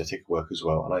energetic work as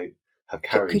well. And I have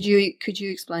carried... Could you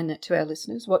explain that to our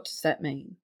listeners? What does that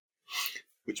mean?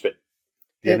 Which bit?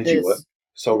 The energy work?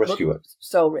 Soul rescue work?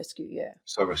 Soul rescue, yeah.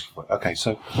 Soul rescue work. Okay,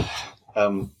 so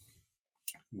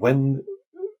when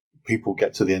people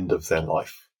get to the end of their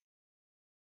life,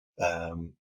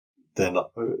 they're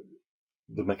not...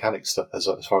 the mechanics, as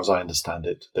far as I understand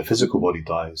it, their physical body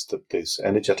dies, this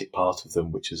energetic part of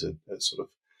them, which is a sort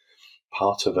of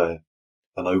part of an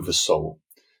oversoul.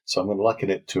 So I'm going to liken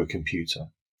it to a computer.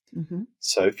 Mm-hmm.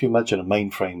 So if you imagine a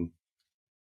mainframe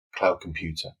cloud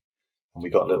computer, and we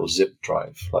got a little zip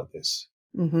drive like this.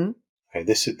 Mm-hmm. Okay,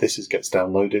 this gets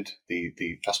downloaded.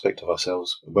 The aspect of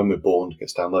ourselves when we're born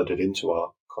gets downloaded into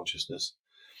our consciousness.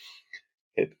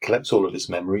 It collects all of its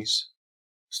memories,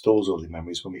 stores all the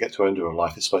memories. When we get to our end of our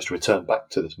life, it's supposed to return back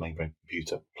to this mainframe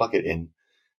computer, plug it in.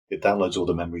 It downloads all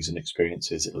the memories and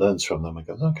experiences. It learns from them and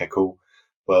goes, okay, cool.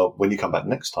 Well, when you come back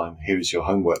next time, here is your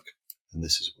homework. And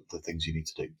this is the things you need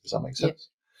to do. Does that make sense?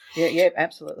 Yeah,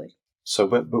 absolutely. So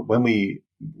when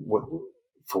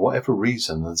for whatever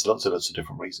reason, there's lots of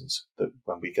different reasons that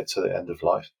when we get to the end of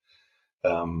life,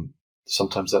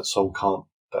 sometimes that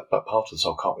part of the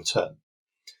soul can't return.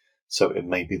 So it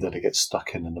may be that it gets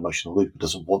stuck in an emotional loop. It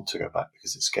doesn't want to go back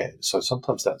because it's scared. So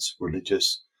sometimes that's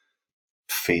religious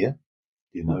fear.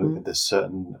 There's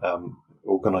certain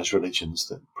organized religions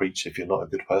that preach if you're not a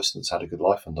good person that's had a good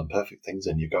life and done perfect things,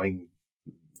 and you're going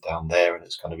down there and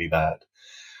it's going to be bad.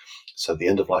 So at the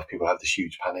end of life, people have this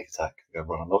huge panic attack. They go,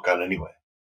 well, I'm not going anywhere.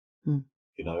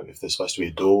 If there's supposed to be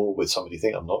a door with somebody,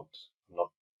 think I'm not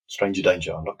stranger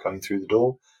danger. I'm not going through the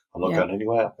door. I'm not going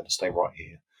anywhere. I'm going to stay right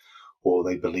here. Or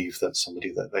they believe that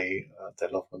somebody that their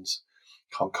loved ones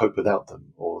can't cope without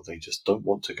them, or they just don't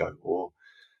want to go. Or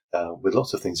with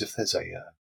lots of things, if there's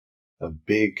a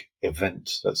big event,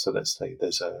 let's say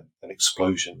there's an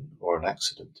explosion or an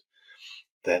accident,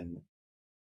 then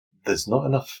there's not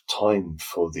enough time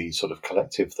for the sort of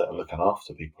collective that are looking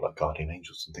after people, like guardian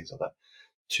angels and things like that,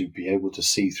 to be able to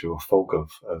see through a fog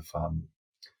of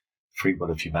free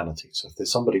will of humanity. So if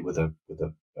there's somebody with a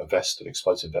vest, an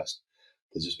explosive vest,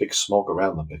 there's this big smog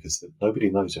around them because nobody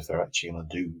knows if they're actually going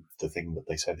to do the thing that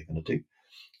they say they're going to do.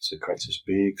 So it creates this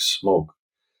big smog.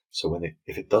 So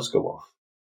if it does go off,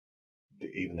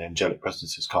 even the angelic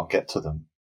presences can't get to them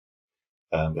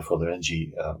before their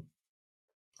energy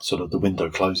sort of the window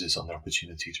closes on their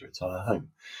opportunity to return home.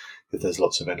 If there's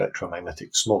lots of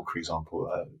electromagnetic smog, for example,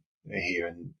 here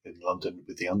in London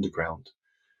with the underground,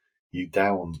 you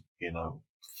down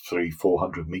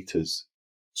 300-400 meters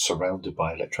surrounded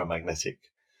by electromagnetic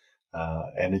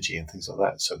energy and things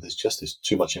like that. So there's just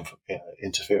too much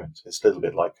interference. It's a little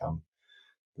bit like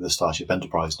the Starship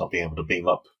Enterprise not being able to beam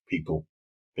up people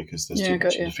because there's too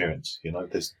much interference.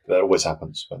 That always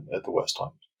happens at the worst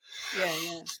times.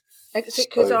 Yeah.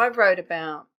 Because I wrote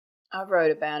about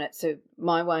it. So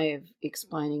my way of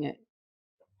explaining it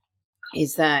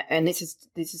is that, and this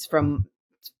is from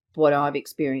what I've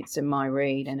experienced in my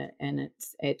read, and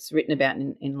it's written about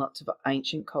in lots of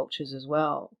ancient cultures as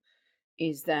well,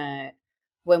 is that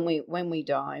when we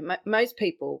die, most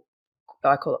people,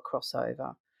 I call it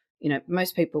crossover.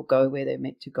 Most people go where they're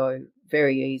meant to go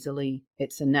very easily.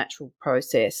 It's a natural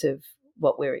process of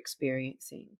what we're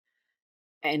experiencing.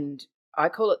 And I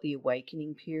call it the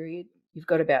awakening period. You've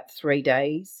got about 3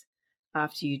 days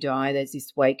after you die. There's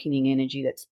this awakening energy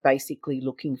that's basically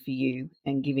looking for you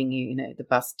and giving you, the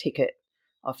bus ticket,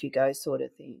 off you go sort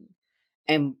of thing.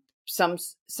 And some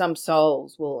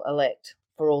souls will elect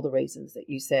for all the reasons that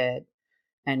you said,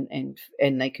 and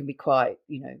they can be quite,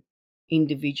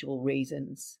 individual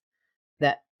reasons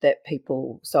that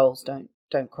souls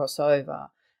don't cross over.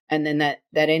 And then that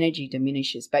energy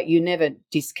diminishes, but you're never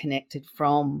disconnected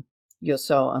from your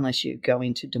soul unless you go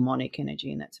into demonic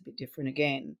energy, and that's a bit different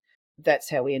again.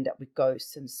 That's how we end up with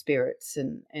ghosts and spirits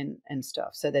and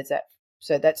stuff. So there's that.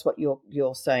 So that's what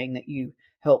you're saying, that you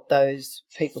help those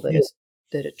people that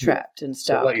are trapped and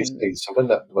stuck. So like you say, so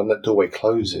when that doorway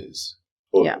closes,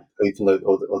 or even though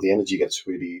or the energy gets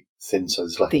really thin, so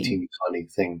there's like a teeny tiny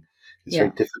thing, it's very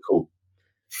difficult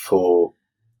for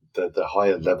the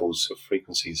higher levels of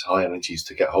frequencies, high energies,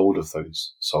 to get hold of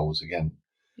those souls again.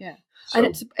 Yeah, so,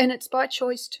 and it's by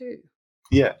choice too.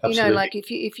 Yeah, absolutely. Like if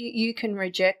you can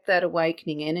reject that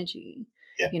awakening energy,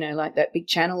 like that big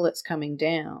channel that's coming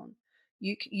down,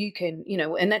 you can,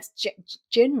 and that's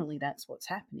generally that's what's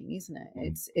happening, isn't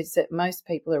it? It's that most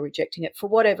people are rejecting it for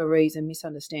whatever reason,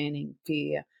 misunderstanding,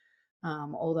 fear,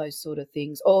 all those sort of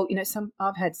things. Or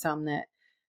I've had some that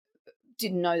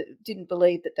didn't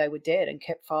believe that they were dead and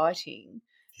kept fighting,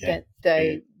 that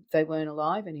they weren't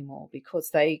alive anymore because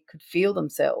they could feel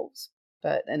themselves,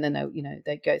 and then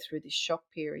they go through this shock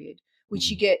period, which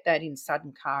you get that in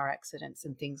sudden car accidents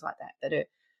and things like that are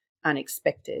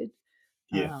unexpected.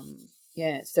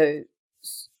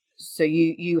 So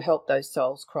you help those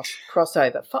souls cross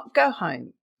over, go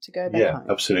home, to go back home.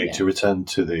 Absolutely, to return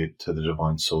to the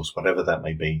divine source, whatever that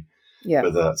may be.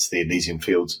 Whether that's the Elysian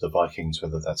fields of the Vikings,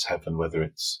 whether that's heaven, whether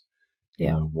it's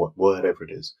whatever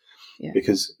it is,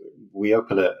 because we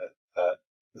open it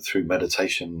through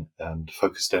meditation and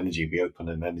focused energy. We open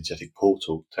an energetic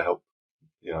portal to help,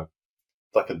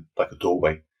 like a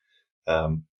doorway,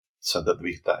 so that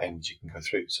that energy can go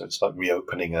through. So it's like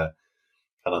reopening an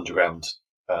underground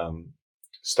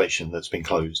station that's been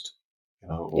closed,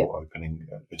 or opening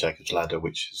a Jacob's ladder,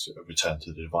 which is a return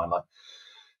to the divine light.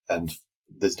 And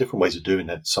there's different ways of doing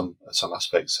it. Some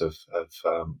aspects of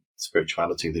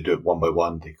spirituality, they do it one by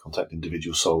one. They contact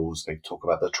individual souls. They talk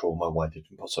about their trauma, why they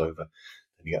didn't cross over.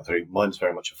 Then you get through. Mine's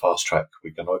very much a fast track.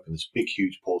 We're going to open this big,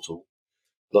 huge portal,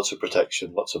 lots of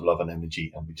protection, lots of love and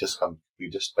energy, and we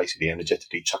just basically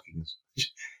energetically chucking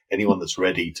anyone that's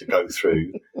ready to go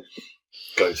through.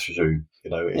 go through.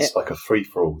 It's like a free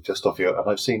for all, just off your. And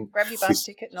I've seen. Grab your bus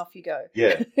ticket and off you go.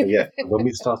 Yeah. And when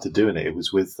we started doing it, it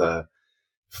was with the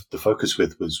focus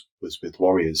was with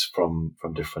warriors from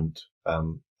different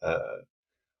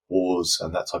wars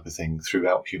and that type of thing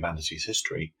throughout humanity's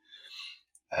history.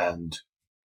 And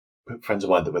friends of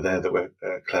mine that were there, that were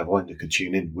clairvoyant, who could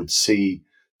tune in, would see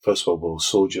First World War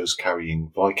soldiers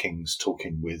carrying Vikings,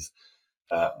 talking with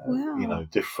Wow.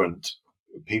 different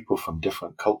people from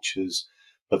different cultures,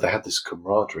 but they had this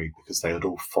camaraderie because they had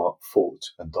all fought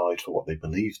and died for what they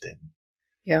believed in.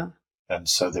 Yeah. And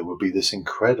so there would be this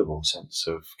incredible sense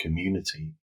of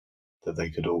community that they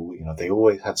could all, they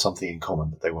always had something in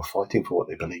common, that they were fighting for what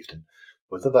they believed in.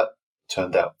 Whether that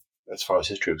turned out, as far as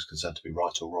history was concerned, to be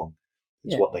right or wrong,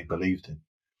 it's what they believed in.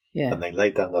 Yeah. And they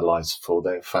laid down their lives for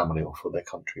their family or for their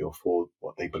country or for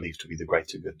what they believed to be the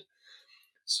greater good.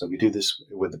 So we do this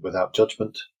without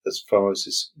judgment, as far as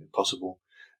is possible,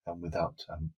 and without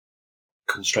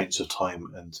constraints of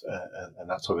time and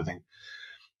that sort of thing.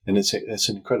 And it's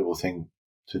an incredible thing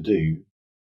to do,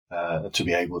 to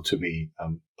be able to be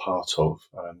part of.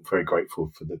 I'm very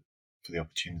grateful for the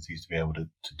opportunities to be able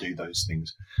to do those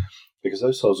things, because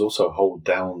those souls also hold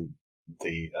down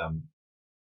the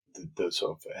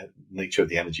sort of nature of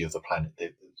the energy of the planet.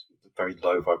 They're very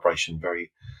low vibration,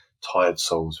 very tired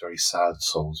souls, very sad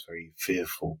souls, very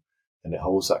fearful, and it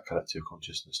holds that collective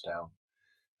consciousness down.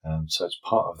 So it's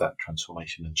part of that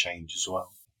transformation and change as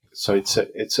well. So it's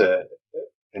an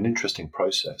interesting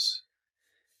process.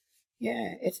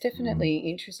 Yeah, it's definitely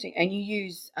interesting. And you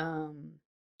use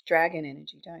dragon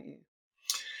energy, don't you?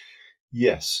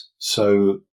 Yes.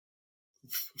 So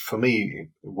for me,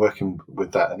 working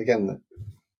with that, and again,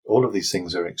 all of these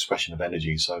things are an expression of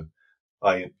energy. So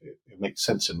it makes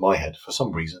sense in my head for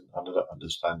some reason, and I don't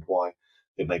understand why.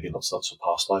 It may be lots of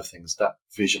past life things. That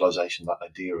visualization, that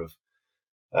idea of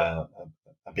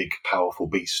a big, powerful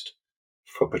beast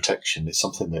for protection is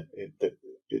something that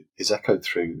is echoed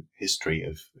through history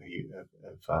of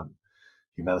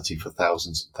humanity for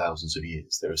thousands and thousands of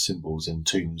years. There are symbols in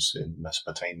tombs in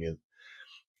Mesopotamia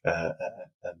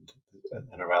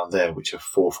and around there, which are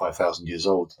 4,000 or 5,000 years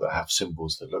old, that have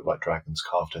symbols that look like dragons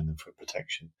carved in them for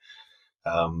protection.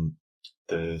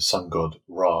 The sun god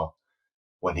Ra,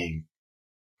 when he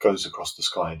goes across the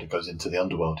sky and goes into the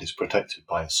underworld, is protected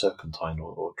by a serpentine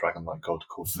or dragon-like god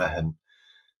called Mehen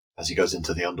as he goes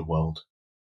into the underworld.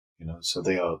 So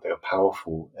they are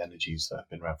powerful energies that have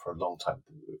been around for a long time.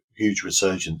 Huge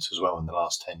resurgence as well in the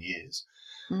last 10 years.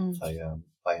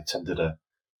 I attended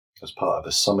as part of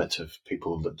a summit of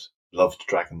people that loved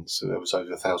dragons. So there was over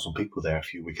 1,000 people there a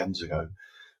few weekends ago,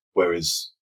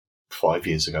 whereas 5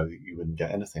 years ago you wouldn't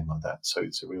get anything like that. So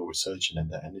it's a real resurgence in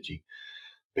their energy,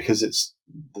 because it's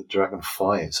the dragon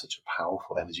fire is such a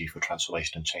powerful energy for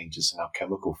transformation and change. It's an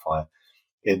alchemical fire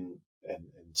in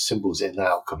symbols in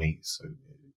alchemy. So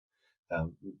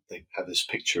they have this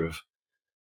picture of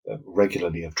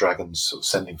regularly of dragons sort of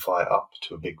sending fire up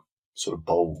to a big sort of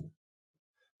bowl,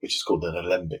 which is called an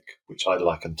alembic, which I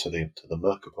liken to the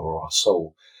Merkaba, or our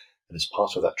soul, and it's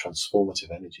part of that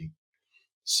transformative energy.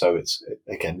 So it's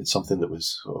something that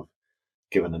was sort of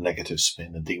given a negative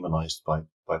spin and demonized by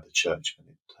the church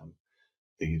when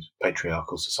the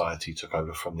patriarchal society took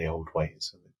over from the old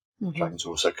ways. And the dragons are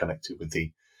also connected with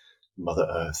the Mother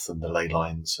Earth and the ley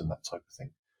lines and that type of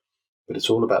thing. But it's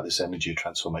all about this energy of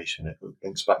transformation. It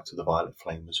links back to the violet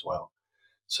flame as well.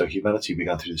 So humanity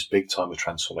began through this big time of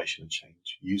transformation and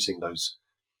change, using those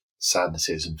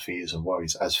sadnesses and fears and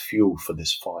worries as fuel for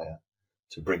this fire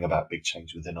to bring about big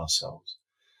change within ourselves.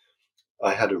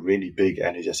 I had a really big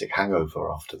energetic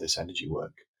hangover after this energy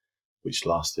work, which has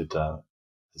lasted, well,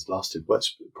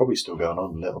 it's probably still going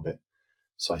on a little bit.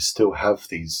 So I still have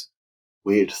these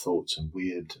weird thoughts and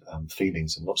weird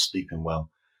feelings and not sleeping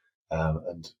well.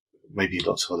 And maybe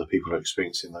lots of other people are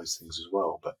experiencing those things as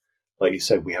well. But like you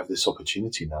said, we have this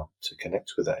opportunity now to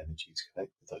connect with that energy, to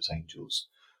connect with those angels,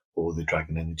 or the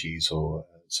dragon energies, or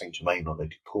Saint Germain or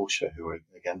Lady Portia, who are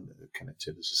again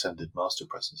connected as ascended master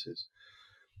presences,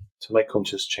 to make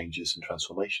conscious changes and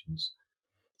transformations.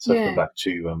 Circling back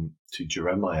to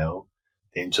Jeremiah,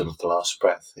 the angel of the last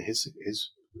breath,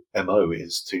 his MO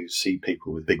is to see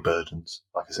people with big burdens,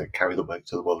 like I said, carry the weight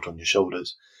of the world on your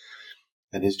shoulders.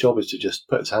 And his job is to just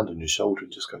put his hand on your shoulder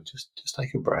and just go, just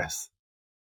take a breath.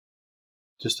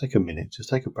 Just take a minute, just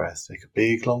take a breath, take a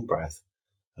big long breath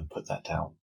and put that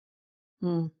down.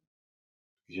 Because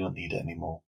you don't need it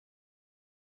anymore.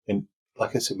 And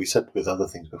like I said, we said with other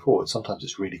things before, sometimes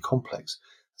it's really complex.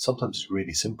 Sometimes it's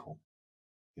really simple.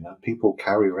 People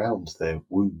carry around their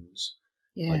wounds,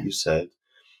 like you said,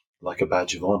 like a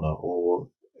badge of honor, or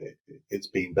it's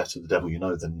been better the devil you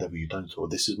know than the devil you don't, or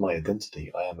this is my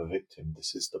identity, I am a victim,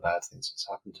 this is the bad things that's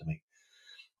happened to me.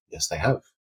 Yes, they have.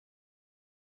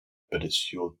 But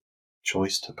it's your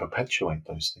choice to perpetuate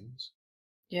those things.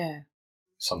 Yeah.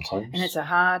 Sometimes. And it's a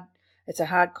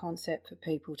hard concept for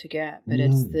people to get, but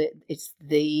it's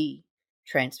the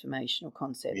transformational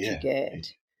concept you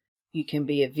get. You can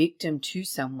be a victim to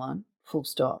someone, full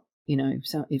stop.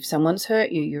 So if someone's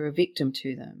hurt you, you're a victim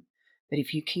to them. But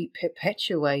if you keep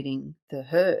perpetuating the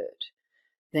hurt,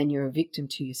 then you're a victim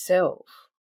to yourself.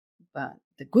 But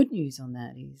the good news on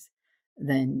that is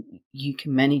then you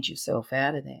can manage yourself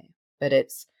out of there. But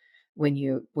it's when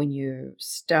you're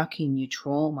stuck in your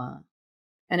trauma,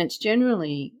 and it's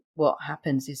generally what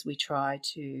happens is we try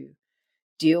to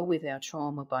deal with our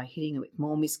trauma by hitting it with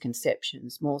more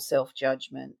misconceptions, more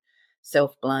self-judgment,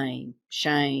 self-blame,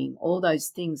 shame, all those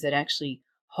things that actually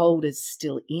hold us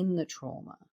still in the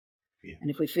trauma. Yeah.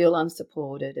 And if we feel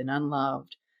unsupported and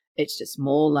unloved, it's just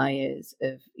more layers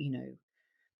of,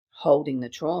 holding the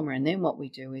trauma. And then what we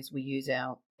do is we use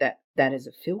that as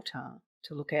a filter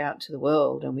to look out to the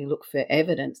world, and we look for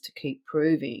evidence to keep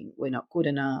proving we're not good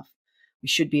enough. We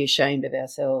should be ashamed of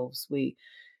ourselves.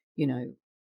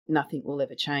 Nothing will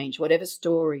ever change, whatever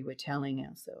story we're telling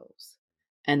ourselves.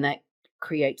 And that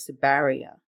creates a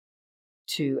barrier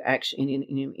to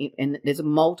actually, and there's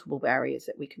multiple barriers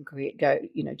that we can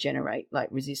generate, like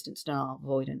resistance, denial,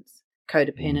 avoidance,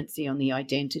 codependency on the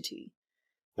identity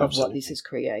of what this is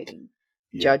creating,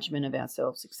 judgment of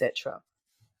ourselves, etc.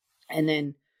 And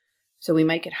then, so we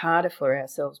make it harder for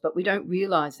ourselves, but we don't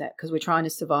realize that because we're trying to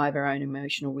survive our own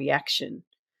emotional reaction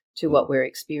to what we're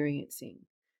experiencing.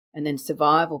 And then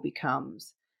survival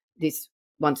becomes this,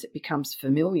 once it becomes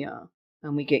familiar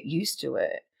and we get used to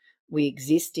it, we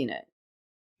exist in it.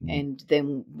 And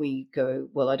then we go,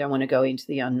 well, I don't want to go into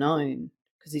the unknown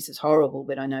because this is horrible,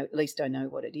 but at least I know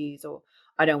what it is. Or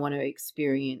I don't want to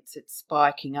experience it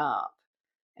spiking up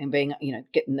and being,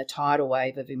 getting the tidal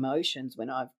wave of emotions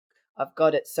when I've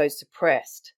got it so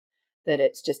suppressed that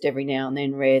it's just every now and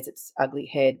then rears its ugly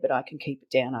head, but I can keep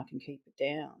it down.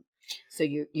 So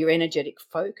your energetic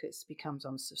focus becomes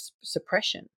on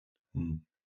suppression.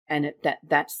 And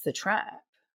that's the trap.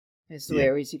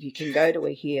 Whereas if you can go to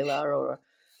a healer or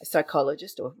a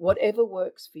psychologist or whatever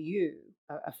works for you,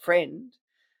 a friend,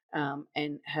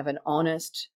 and have an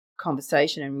honest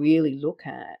conversation and really look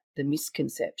at the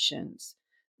misconceptions,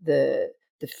 the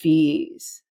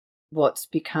fears, what's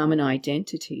become an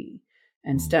identity,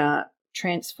 and start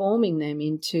transforming them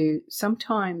into,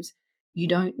 sometimes you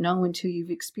don't know until you've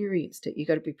experienced it. You've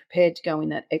got to be prepared to go in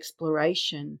that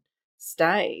exploration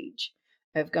stage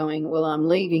of going, well, I'm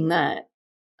leaving that.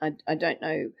 I don't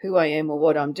know who I am or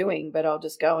what I'm doing, but I'll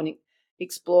just go and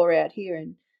explore out here,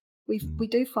 and we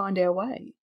do find our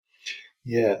way.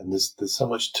 Yeah, and there's so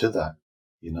much to that,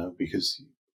 because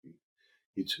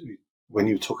when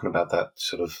you're talking about that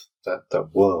sort of that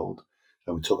world,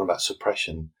 and we're talking about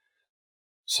suppression,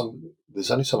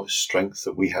 there's only so much strength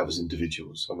that we have as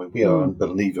individuals. I mean, we are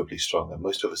unbelievably strong, and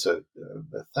most of us are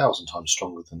 1,000 times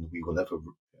stronger than we will ever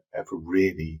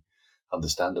really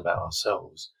understand about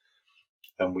ourselves.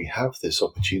 And we have this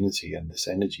opportunity and this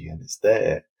energy, and it's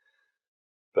there.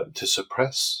 But to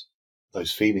suppress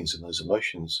those feelings and those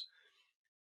emotions,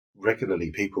 regularly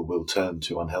people will turn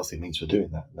to unhealthy means for doing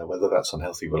that. Now, whether that's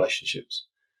unhealthy relationships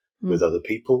with other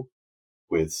people,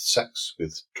 with sex,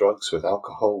 with drugs, with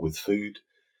alcohol, with food,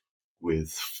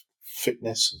 with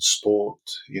fitness and sport,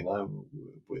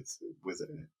 with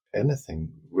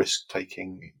anything, risk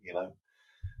taking,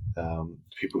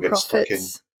 people get stuck in.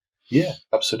 Yeah,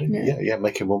 absolutely. Yeah.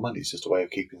 Making more money is just a way of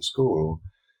keeping score,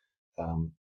 or,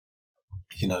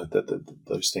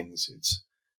 those things.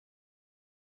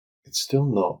 It's still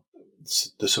not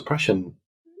the suppression.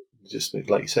 Just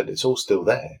like you said, it's all still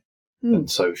there.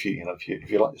 And so if you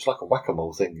like, it's like a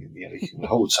whack-a-mole thing. You can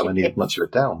hold so much of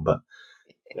it down, but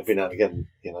every now and again,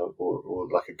 or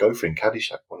like a gopher in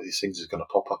Caddyshack, one of these things is going to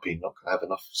pop up. You're not going to have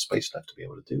enough space left to be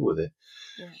able to deal with it.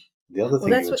 Yeah. The other thing,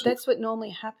 that's what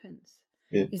normally happens.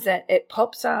 Yeah. Is that it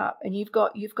pops up and you've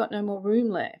got no more room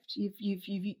left.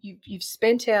 You've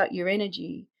spent out your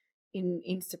energy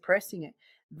in suppressing it.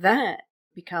 That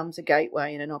becomes a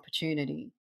gateway and an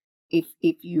opportunity if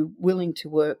you're willing to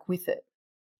work with it.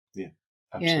 Yeah,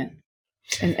 absolutely.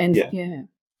 Yeah.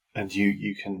 And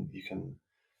you can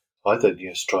either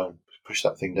try and push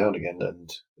that thing down again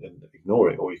and ignore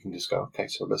it, or you can just go, okay,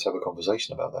 so let's have a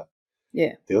conversation about that.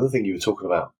 Yeah. The other thing you were talking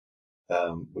about,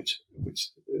 which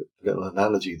a little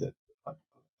analogy that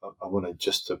I want to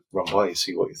just to run by you,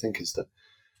 see what you think, is that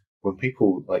when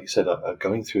people, like you said, are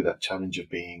going through that challenge of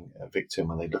being a victim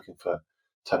and they're looking for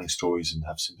telling stories and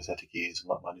have sympathetic ears and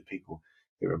like-minded people,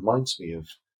 it reminds me of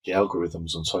the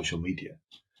algorithms on social media,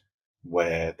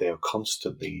 where they're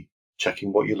constantly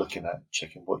checking what you're looking at,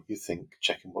 checking what you think,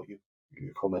 checking what your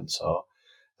comments are,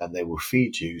 and they will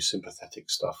feed you sympathetic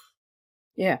stuff.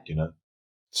 Yeah.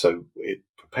 So it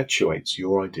perpetuates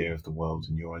your idea of the world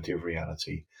and your idea of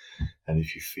reality. And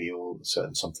if you feel a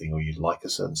certain something or you like a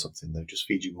certain something, they'll just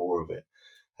feed you more of it.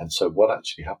 And so what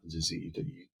actually happens is that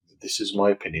this is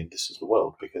my opinion, this is the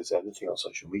world, because everything on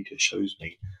social media shows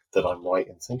me that I'm right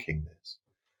in thinking this.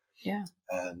 Yeah.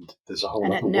 And there's a whole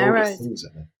And other world of things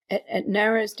in it. It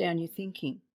narrows down your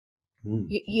thinking.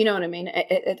 You know what I mean?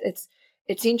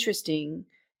 It's interesting.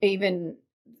 Even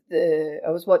I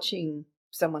was watching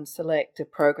someone select a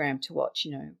program to watch,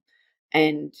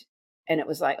 and it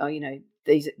was like,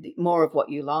 these more of what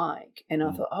you like. And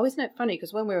I thought, isn't it funny?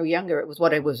 Because when we were younger, it was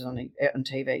whatever was on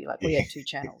TV. Like we had 2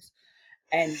 channels,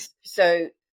 and so,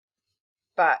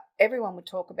 but everyone would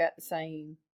talk about the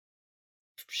same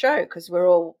show because we're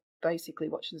all basically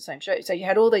watching the same show. So you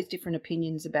had all these different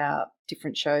opinions about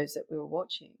different shows that we were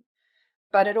watching.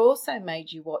 But it also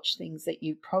made you watch things that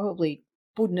you probably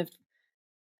wouldn't have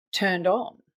turned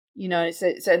on,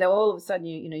 So then all of a sudden,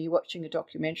 you're watching a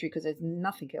documentary because there's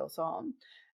nothing else on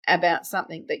about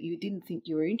something that you didn't think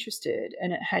you were interested,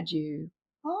 and it had you,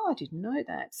 I didn't know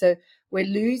that. So we're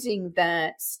losing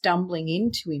that stumbling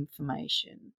into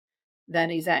information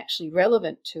that is actually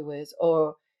relevant to us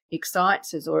or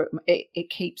excites us, or it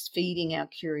keeps feeding our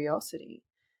curiosity.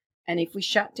 And if we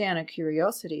shut down our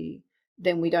curiosity,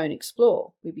 then we don't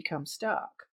explore, we become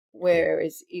stuck.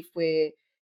 Whereas if we're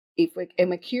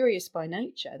curious by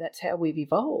nature, that's how we've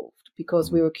evolved, because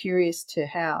we were curious to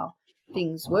how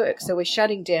things work. So we're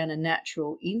shutting down a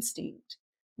natural instinct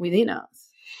within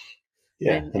us,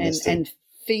 and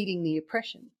feeding the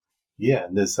oppression. Yeah,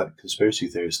 and there's that conspiracy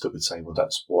theorist that would say, well,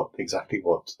 that's exactly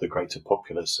what the greater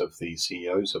populace of the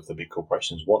CEOs of the big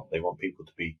corporations want. They want people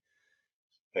to be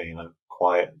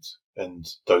quiet and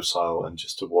docile and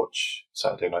just to watch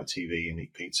Saturday night TV and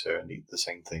eat pizza and eat the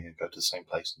same thing and go to the same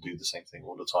place and do the same thing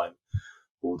all the time,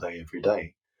 all day, every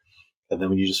day. And then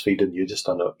when you just feed them, you just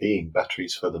end up being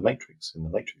batteries for the Matrix in the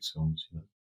Matrix films.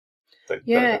 That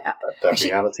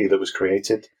reality that was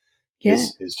created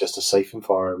is just a safe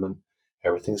environment.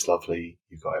 Everything's lovely.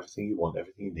 You've got everything you want,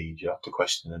 everything you need. You don't have to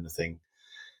question anything.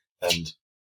 And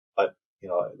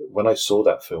when I saw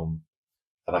that film,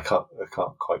 and I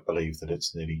can't quite believe that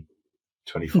it's nearly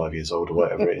 25 years old or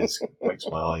whatever it is. It makes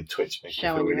my eye twitch.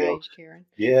 Showing your age, KIERON.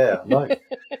 Yeah, no.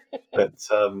 But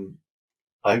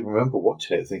I remember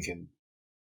watching it thinking,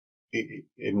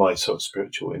 in my sort of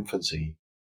spiritual infancy,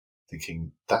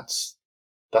 thinking that's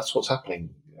what's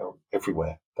happening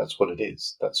everywhere. That's what it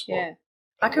is. That's what. Yeah.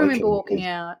 I can remember walking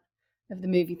out of the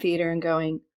movie theatre and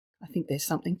going, I think there's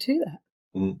something to that.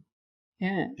 Mm.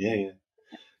 Yeah. Yeah.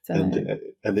 So,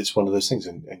 and it's one of those things,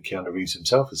 and Keanu Reeves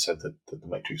himself has said that the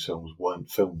Matrix films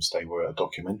weren't films; they were a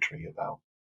documentary about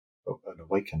an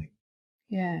awakening.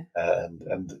 Yeah,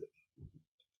 and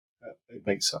it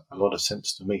makes a lot of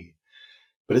sense to me.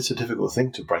 But it's a difficult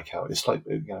thing to break out. It's like,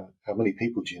 how many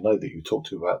people do you know that you talk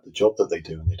to about the job that they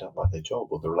do and they don't like their job,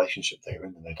 or the relationship they're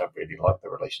in and they don't really like the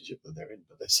relationship that they're in,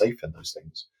 but they're safe in those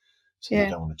things, so they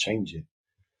don't want to change it.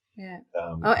 Yeah.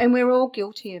 And we're all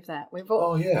guilty of that. We've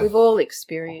all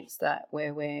experienced that,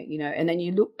 where we're, and then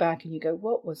you look back and you go,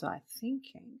 what was I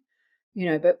thinking?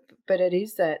 But it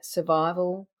is that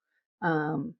survival,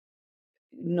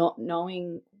 not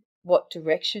knowing what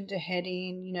direction to head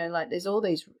in, like there's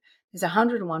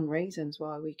 101 reasons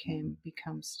why we can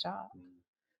become stuck.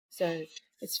 So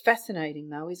it's fascinating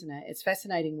though, isn't it? It's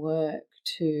fascinating work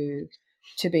to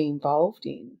be involved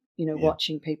in,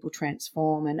 watching people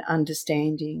transform and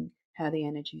understanding how the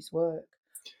energies work.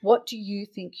 What do you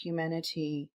think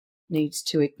humanity needs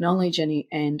to acknowledge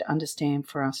and understand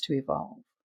for us to evolve?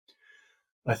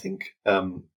 I think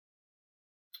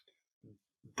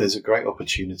there's a great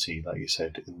opportunity, like you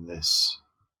said, in this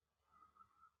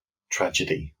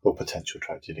tragedy or potential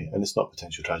tragedy. And it's not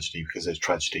potential tragedy because there's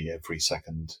tragedy every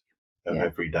second of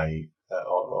every day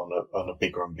on a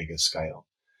bigger and bigger scale.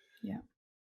 Yeah.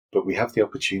 But we have the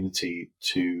opportunity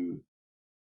to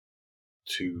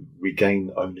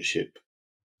regain ownership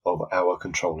of our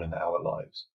control in our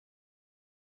lives,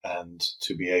 and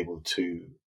to be able to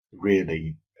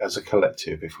really, as a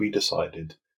collective, if we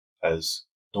decided as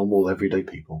normal everyday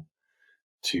people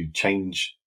to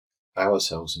change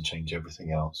ourselves and change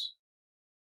everything else,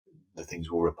 the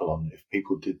things will ripple on. If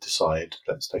people did decide,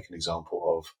 let's take an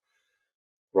example of,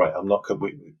 right, I'm not going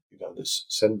to, let's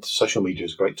send, social media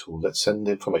is a great tool. Let's send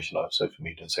information out of social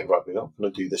media and say, right, we're not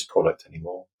going to do this product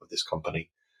anymore with this company.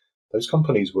 those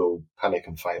companies will panic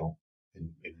and fail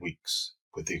in weeks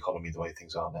with the economy the way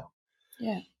things are now.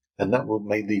 Yeah. And that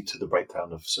may lead to the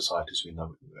breakdown of society as we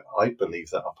know it. I believe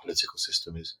that our political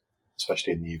system is,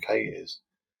 especially in the UK, is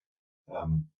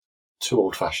too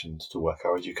old-fashioned to work.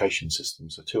 Our education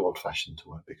systems are too old-fashioned to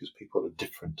work because people are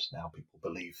different now. People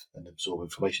believe and absorb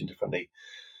information differently.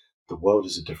 The world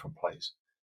is a different place.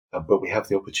 But we have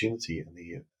the opportunity and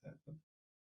the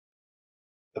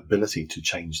ability to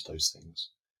change those things.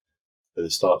 But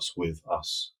it starts with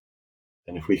us.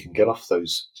 And if we can get off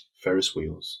those Ferris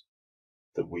wheels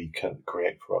that we can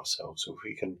create for ourselves, or if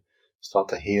we can start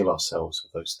to heal ourselves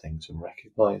of those things and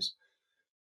recognize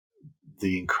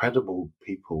the incredible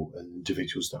people and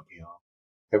individuals that we are,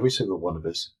 every single one of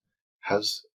us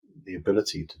has the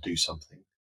ability to do something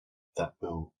that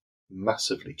will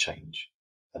massively change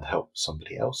and help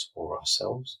somebody else or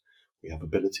ourselves. We have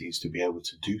abilities to be able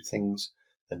to do things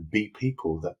and be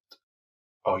people that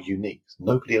are unique.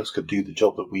 Nobody else could do the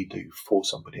job that we do for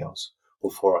somebody else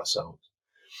or for ourselves.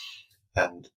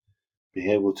 And being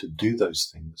able to do those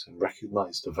things and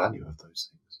recognize the value of those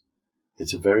things.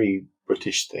 It's a very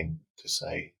British thing to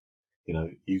say,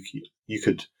 you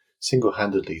could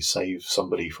single-handedly save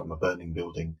somebody from a burning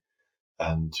building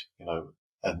and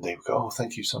and they would go, oh,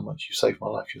 thank you so much. You saved my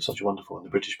life. You're such wonderful. And the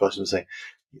British person would say,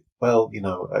 well,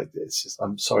 it's just,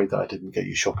 I'm sorry that I didn't get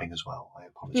you shopping as well. I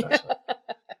apologize.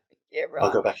 Yeah, right.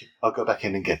 I'll go back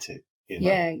in and get it.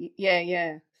 Yeah.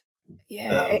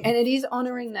 And it is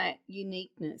honouring that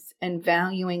uniqueness and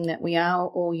valuing that we are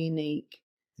all unique.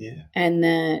 Yeah. And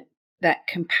that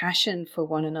compassion for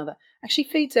one another actually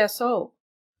feeds our soul.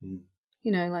 Mm.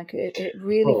 It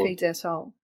really feeds our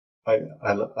soul. I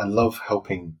love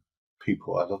helping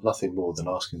people. I love nothing more than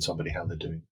asking somebody how they're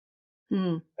doing.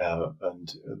 Mm.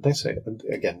 And they say, and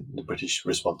again, the British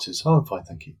response is, oh, I'm fine,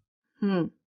 thank you.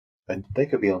 Mm. And they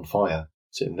could be on fire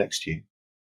sitting next to you.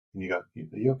 And you go, are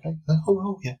you okay?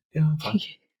 Oh, yeah, I'm fine.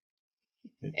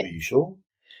 Are you sure?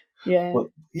 Yeah.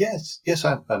 Well, yes,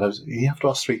 I am. And you have to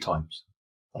ask 3 times.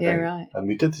 Okay? Yeah, right. And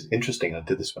we did this, interesting, I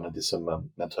did this when I did some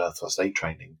mental health first aid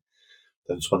training.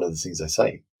 That's one of the things they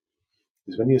say.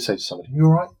 Is when you say to somebody, you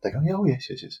all right? They go, yeah, oh, yes.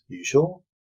 Are you sure?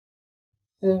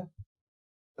 Yeah.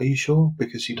 Are you sure?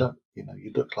 Because you don't,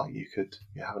 you look like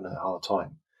you're having a hard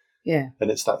time. Yeah. And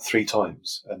it's that 3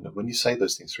 times. And when you say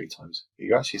those things 3 times,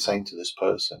 you're actually saying to this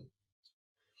person,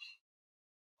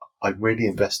 I'm really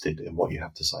invested in what you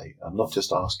have to say. I'm not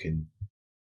just asking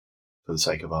for the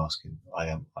sake of asking.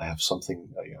 I have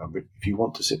something. If you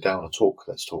want to sit down and talk,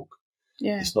 let's talk.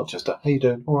 Yeah. It's not just a, hey, you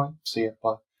doing? All right, see you,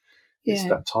 bye. Yeah. It's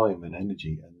that time and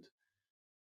energy, and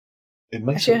it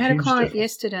makes actually, a I had a huge client difference.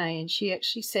 yesterday, and she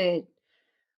actually said,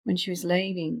 when she was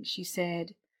leaving, she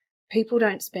said, people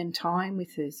don't spend time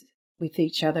with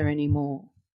each other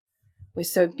anymore. We're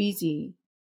so busy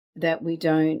that we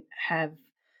don't have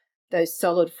those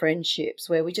solid friendships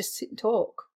where we just sit and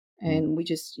talk and we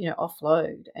just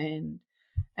offload. And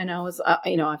I was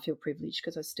I feel privileged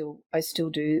because I still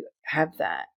do have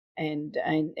that. And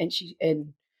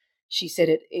she said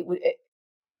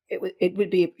it would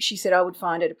be, she said, I would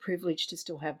find it a privilege to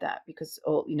still have that because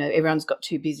everyone's got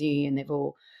too busy and they've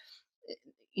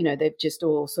just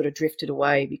all sort of drifted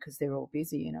away because they're all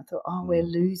busy. And I thought, we're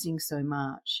losing so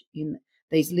much in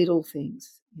these little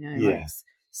things, like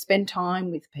spend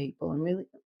time with people and really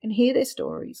and hear their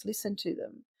stories, listen to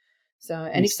them. So,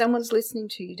 and if someone's listening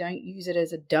to you, don't use it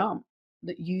as a dump,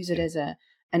 but use it as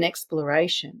an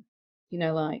exploration.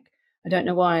 Like, I don't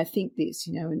know why I think this,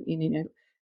 and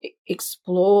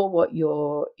explore what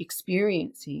you're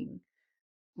experiencing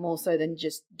more so than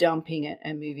just dumping it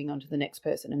and moving on to the next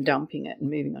person and dumping it and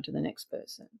moving on to the next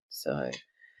person. So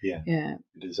yeah, it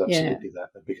is absolutely that,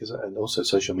 because and also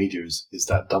social media is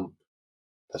that dump.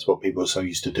 That's what people are so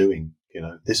used to doing.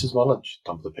 This is my lunch,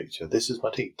 dump the picture. This is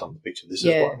my tea, dump the picture. This is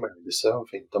what I'm wearing. This is how I'm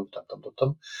feeling, dump.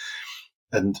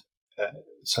 And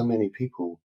so many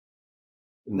people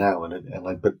now,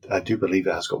 but I do believe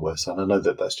it has got worse. And I know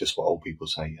that that's just what old people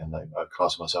say, and I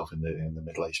class myself in the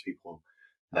middle-aged people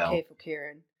now. Careful,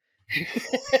 Kieran.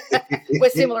 We're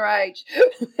similar age.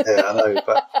 Yeah, I know,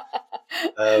 but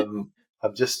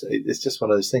it's just one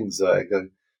of those things that I go,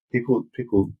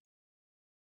 people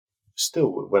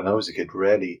still, when I was a kid,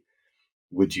 rarely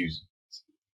would you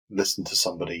listen to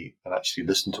somebody and actually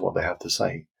listen to what they have to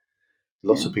say.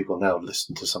 Lots of people now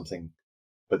listen to something,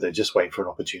 but they're just waiting for an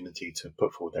opportunity to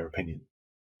put forward their opinion,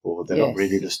 or they're not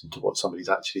really listening to what somebody's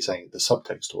actually saying, the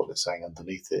subtext to what they're saying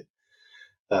underneath it.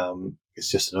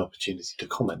 It's just an opportunity to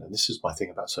comment. And this is my thing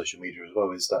about social media as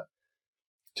well, is that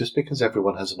just because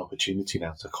everyone has an opportunity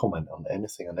now to comment on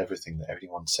anything and everything that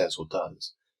everyone says or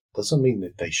does, doesn't mean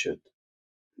that they should.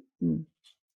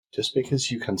 Just because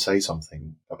you can say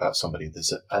something about somebody,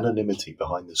 there's an anonymity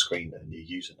behind the screen and your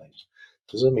username,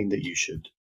 doesn't mean that you should.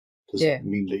 Doesn't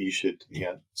mean that you should.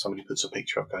 Yeah, somebody puts a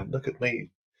picture up going, "Look at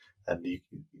me," and it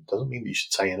doesn't mean that you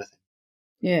should say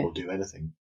anything or do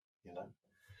anything.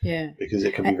 Because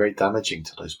it can be very damaging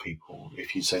to those people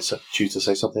if you choose to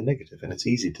say something negative, and it's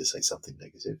easy to say something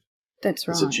negative. That's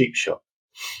right. It's a cheap shot.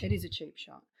 It is a cheap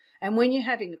shot. And when you're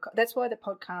having that's why the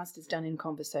podcast is done in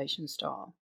conversation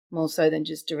style, more so than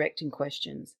just directing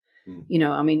questions.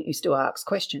 You still ask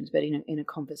questions, but in a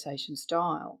conversation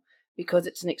style, because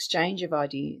it's an exchange of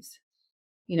ideas.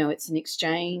 It's an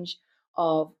exchange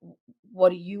of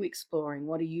what are you exploring,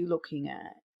 what are you looking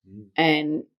at,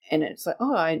 and it's like,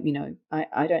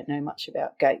 I don't know much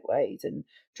about gateways and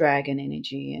dragon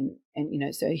energy,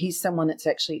 and so he's someone that's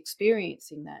actually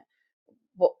experiencing that.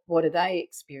 What are they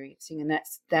experiencing? And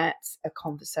that's a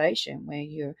conversation where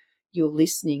you're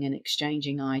listening and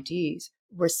exchanging ideas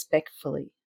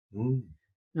respectfully,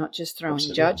 not just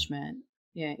throwing judgment.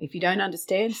 Yeah, if you don't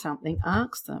understand something,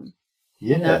 ask them.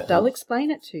 Yeah, and they'll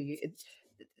explain it to you.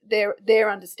 Their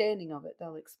understanding of it,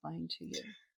 they'll explain to you.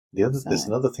 There's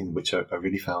another thing which I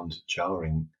really found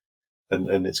jarring,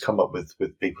 and it's come up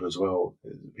with people as well.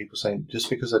 People saying, just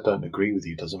because I don't agree with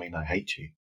you doesn't mean I hate you.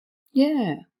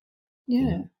 Yeah.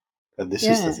 And this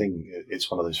is the thing. It's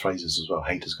one of those phrases as well.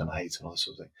 Haters gonna hate and all this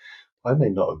sort of thing. I may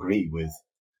not agree with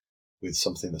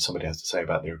something that somebody has to say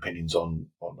about their opinions on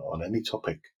any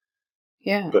topic.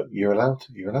 Yeah. But you're allowed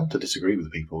to disagree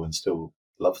with people and still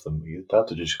love them. You're allowed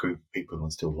to disagree with people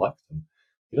and still like them.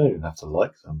 You don't even have to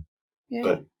like them. Yeah.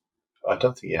 But I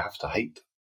don't think you have to hate them.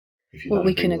 If you well, don't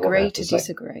we agree can with what they agree have to say.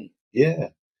 disagree. Yeah.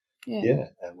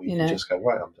 And we can just go,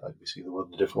 right, we see the world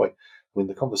in a different way. I mean,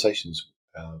 the conversations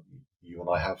you and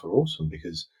I have are awesome,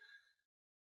 because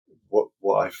what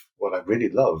I really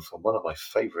love, and one of my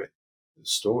favourite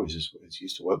stories is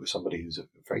used to work with somebody who's a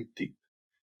very deep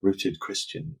rooted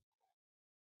Christian.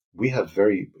 We have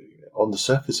on the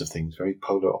surface of things, very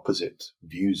polar opposite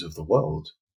views of the world,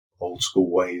 old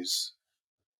school ways,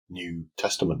 New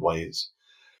Testament ways.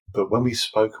 But when we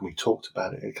spoke and we talked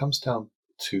about it, it comes down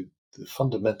to the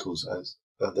fundamentals as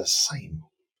are the same.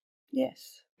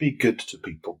 Yes. Be good to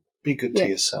people. Be good to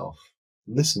yourself.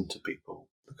 Listen to people.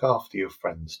 Look after your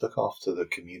friends. Look after the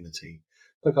community.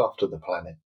 Look after the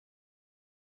planet.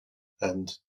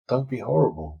 And don't be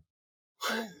horrible.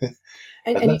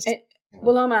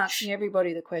 Well, I'm asking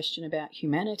everybody the question about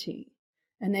humanity,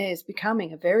 and there's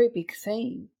becoming a very big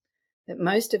theme that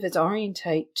most of us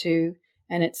orientate to,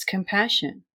 and it's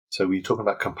compassion. So we're talking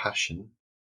about compassion.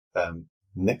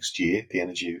 Next year, the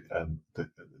energy,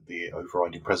 the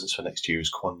overriding presence for next year is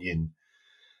Kuan Yin.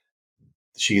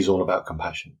 She is all about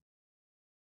compassion.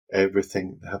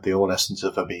 Everything, the whole essence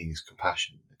of her being is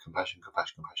compassion, compassion,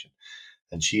 compassion, compassion.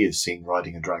 And she is seen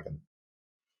riding a dragon.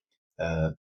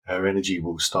 Her energy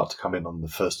will start to come in on the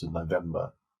 1st of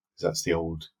November, because that's the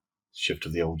old shift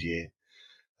of the old year,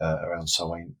 around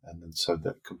Samhain. And then so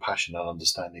that compassion and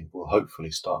understanding will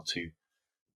hopefully start to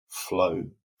flow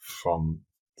from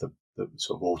the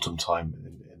sort of autumn time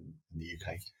in the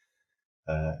UK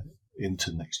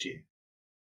into next year.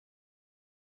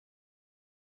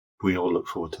 We all look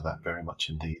forward to that very much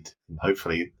indeed, and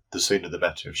hopefully the sooner the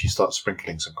better. If she starts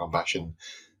sprinkling some compassion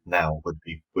now, would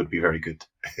be very good.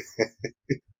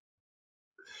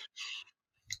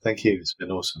 Thank you. It's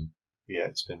been awesome. Yeah,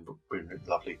 it's been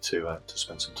lovely to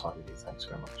spend some time with you. Thanks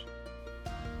very much.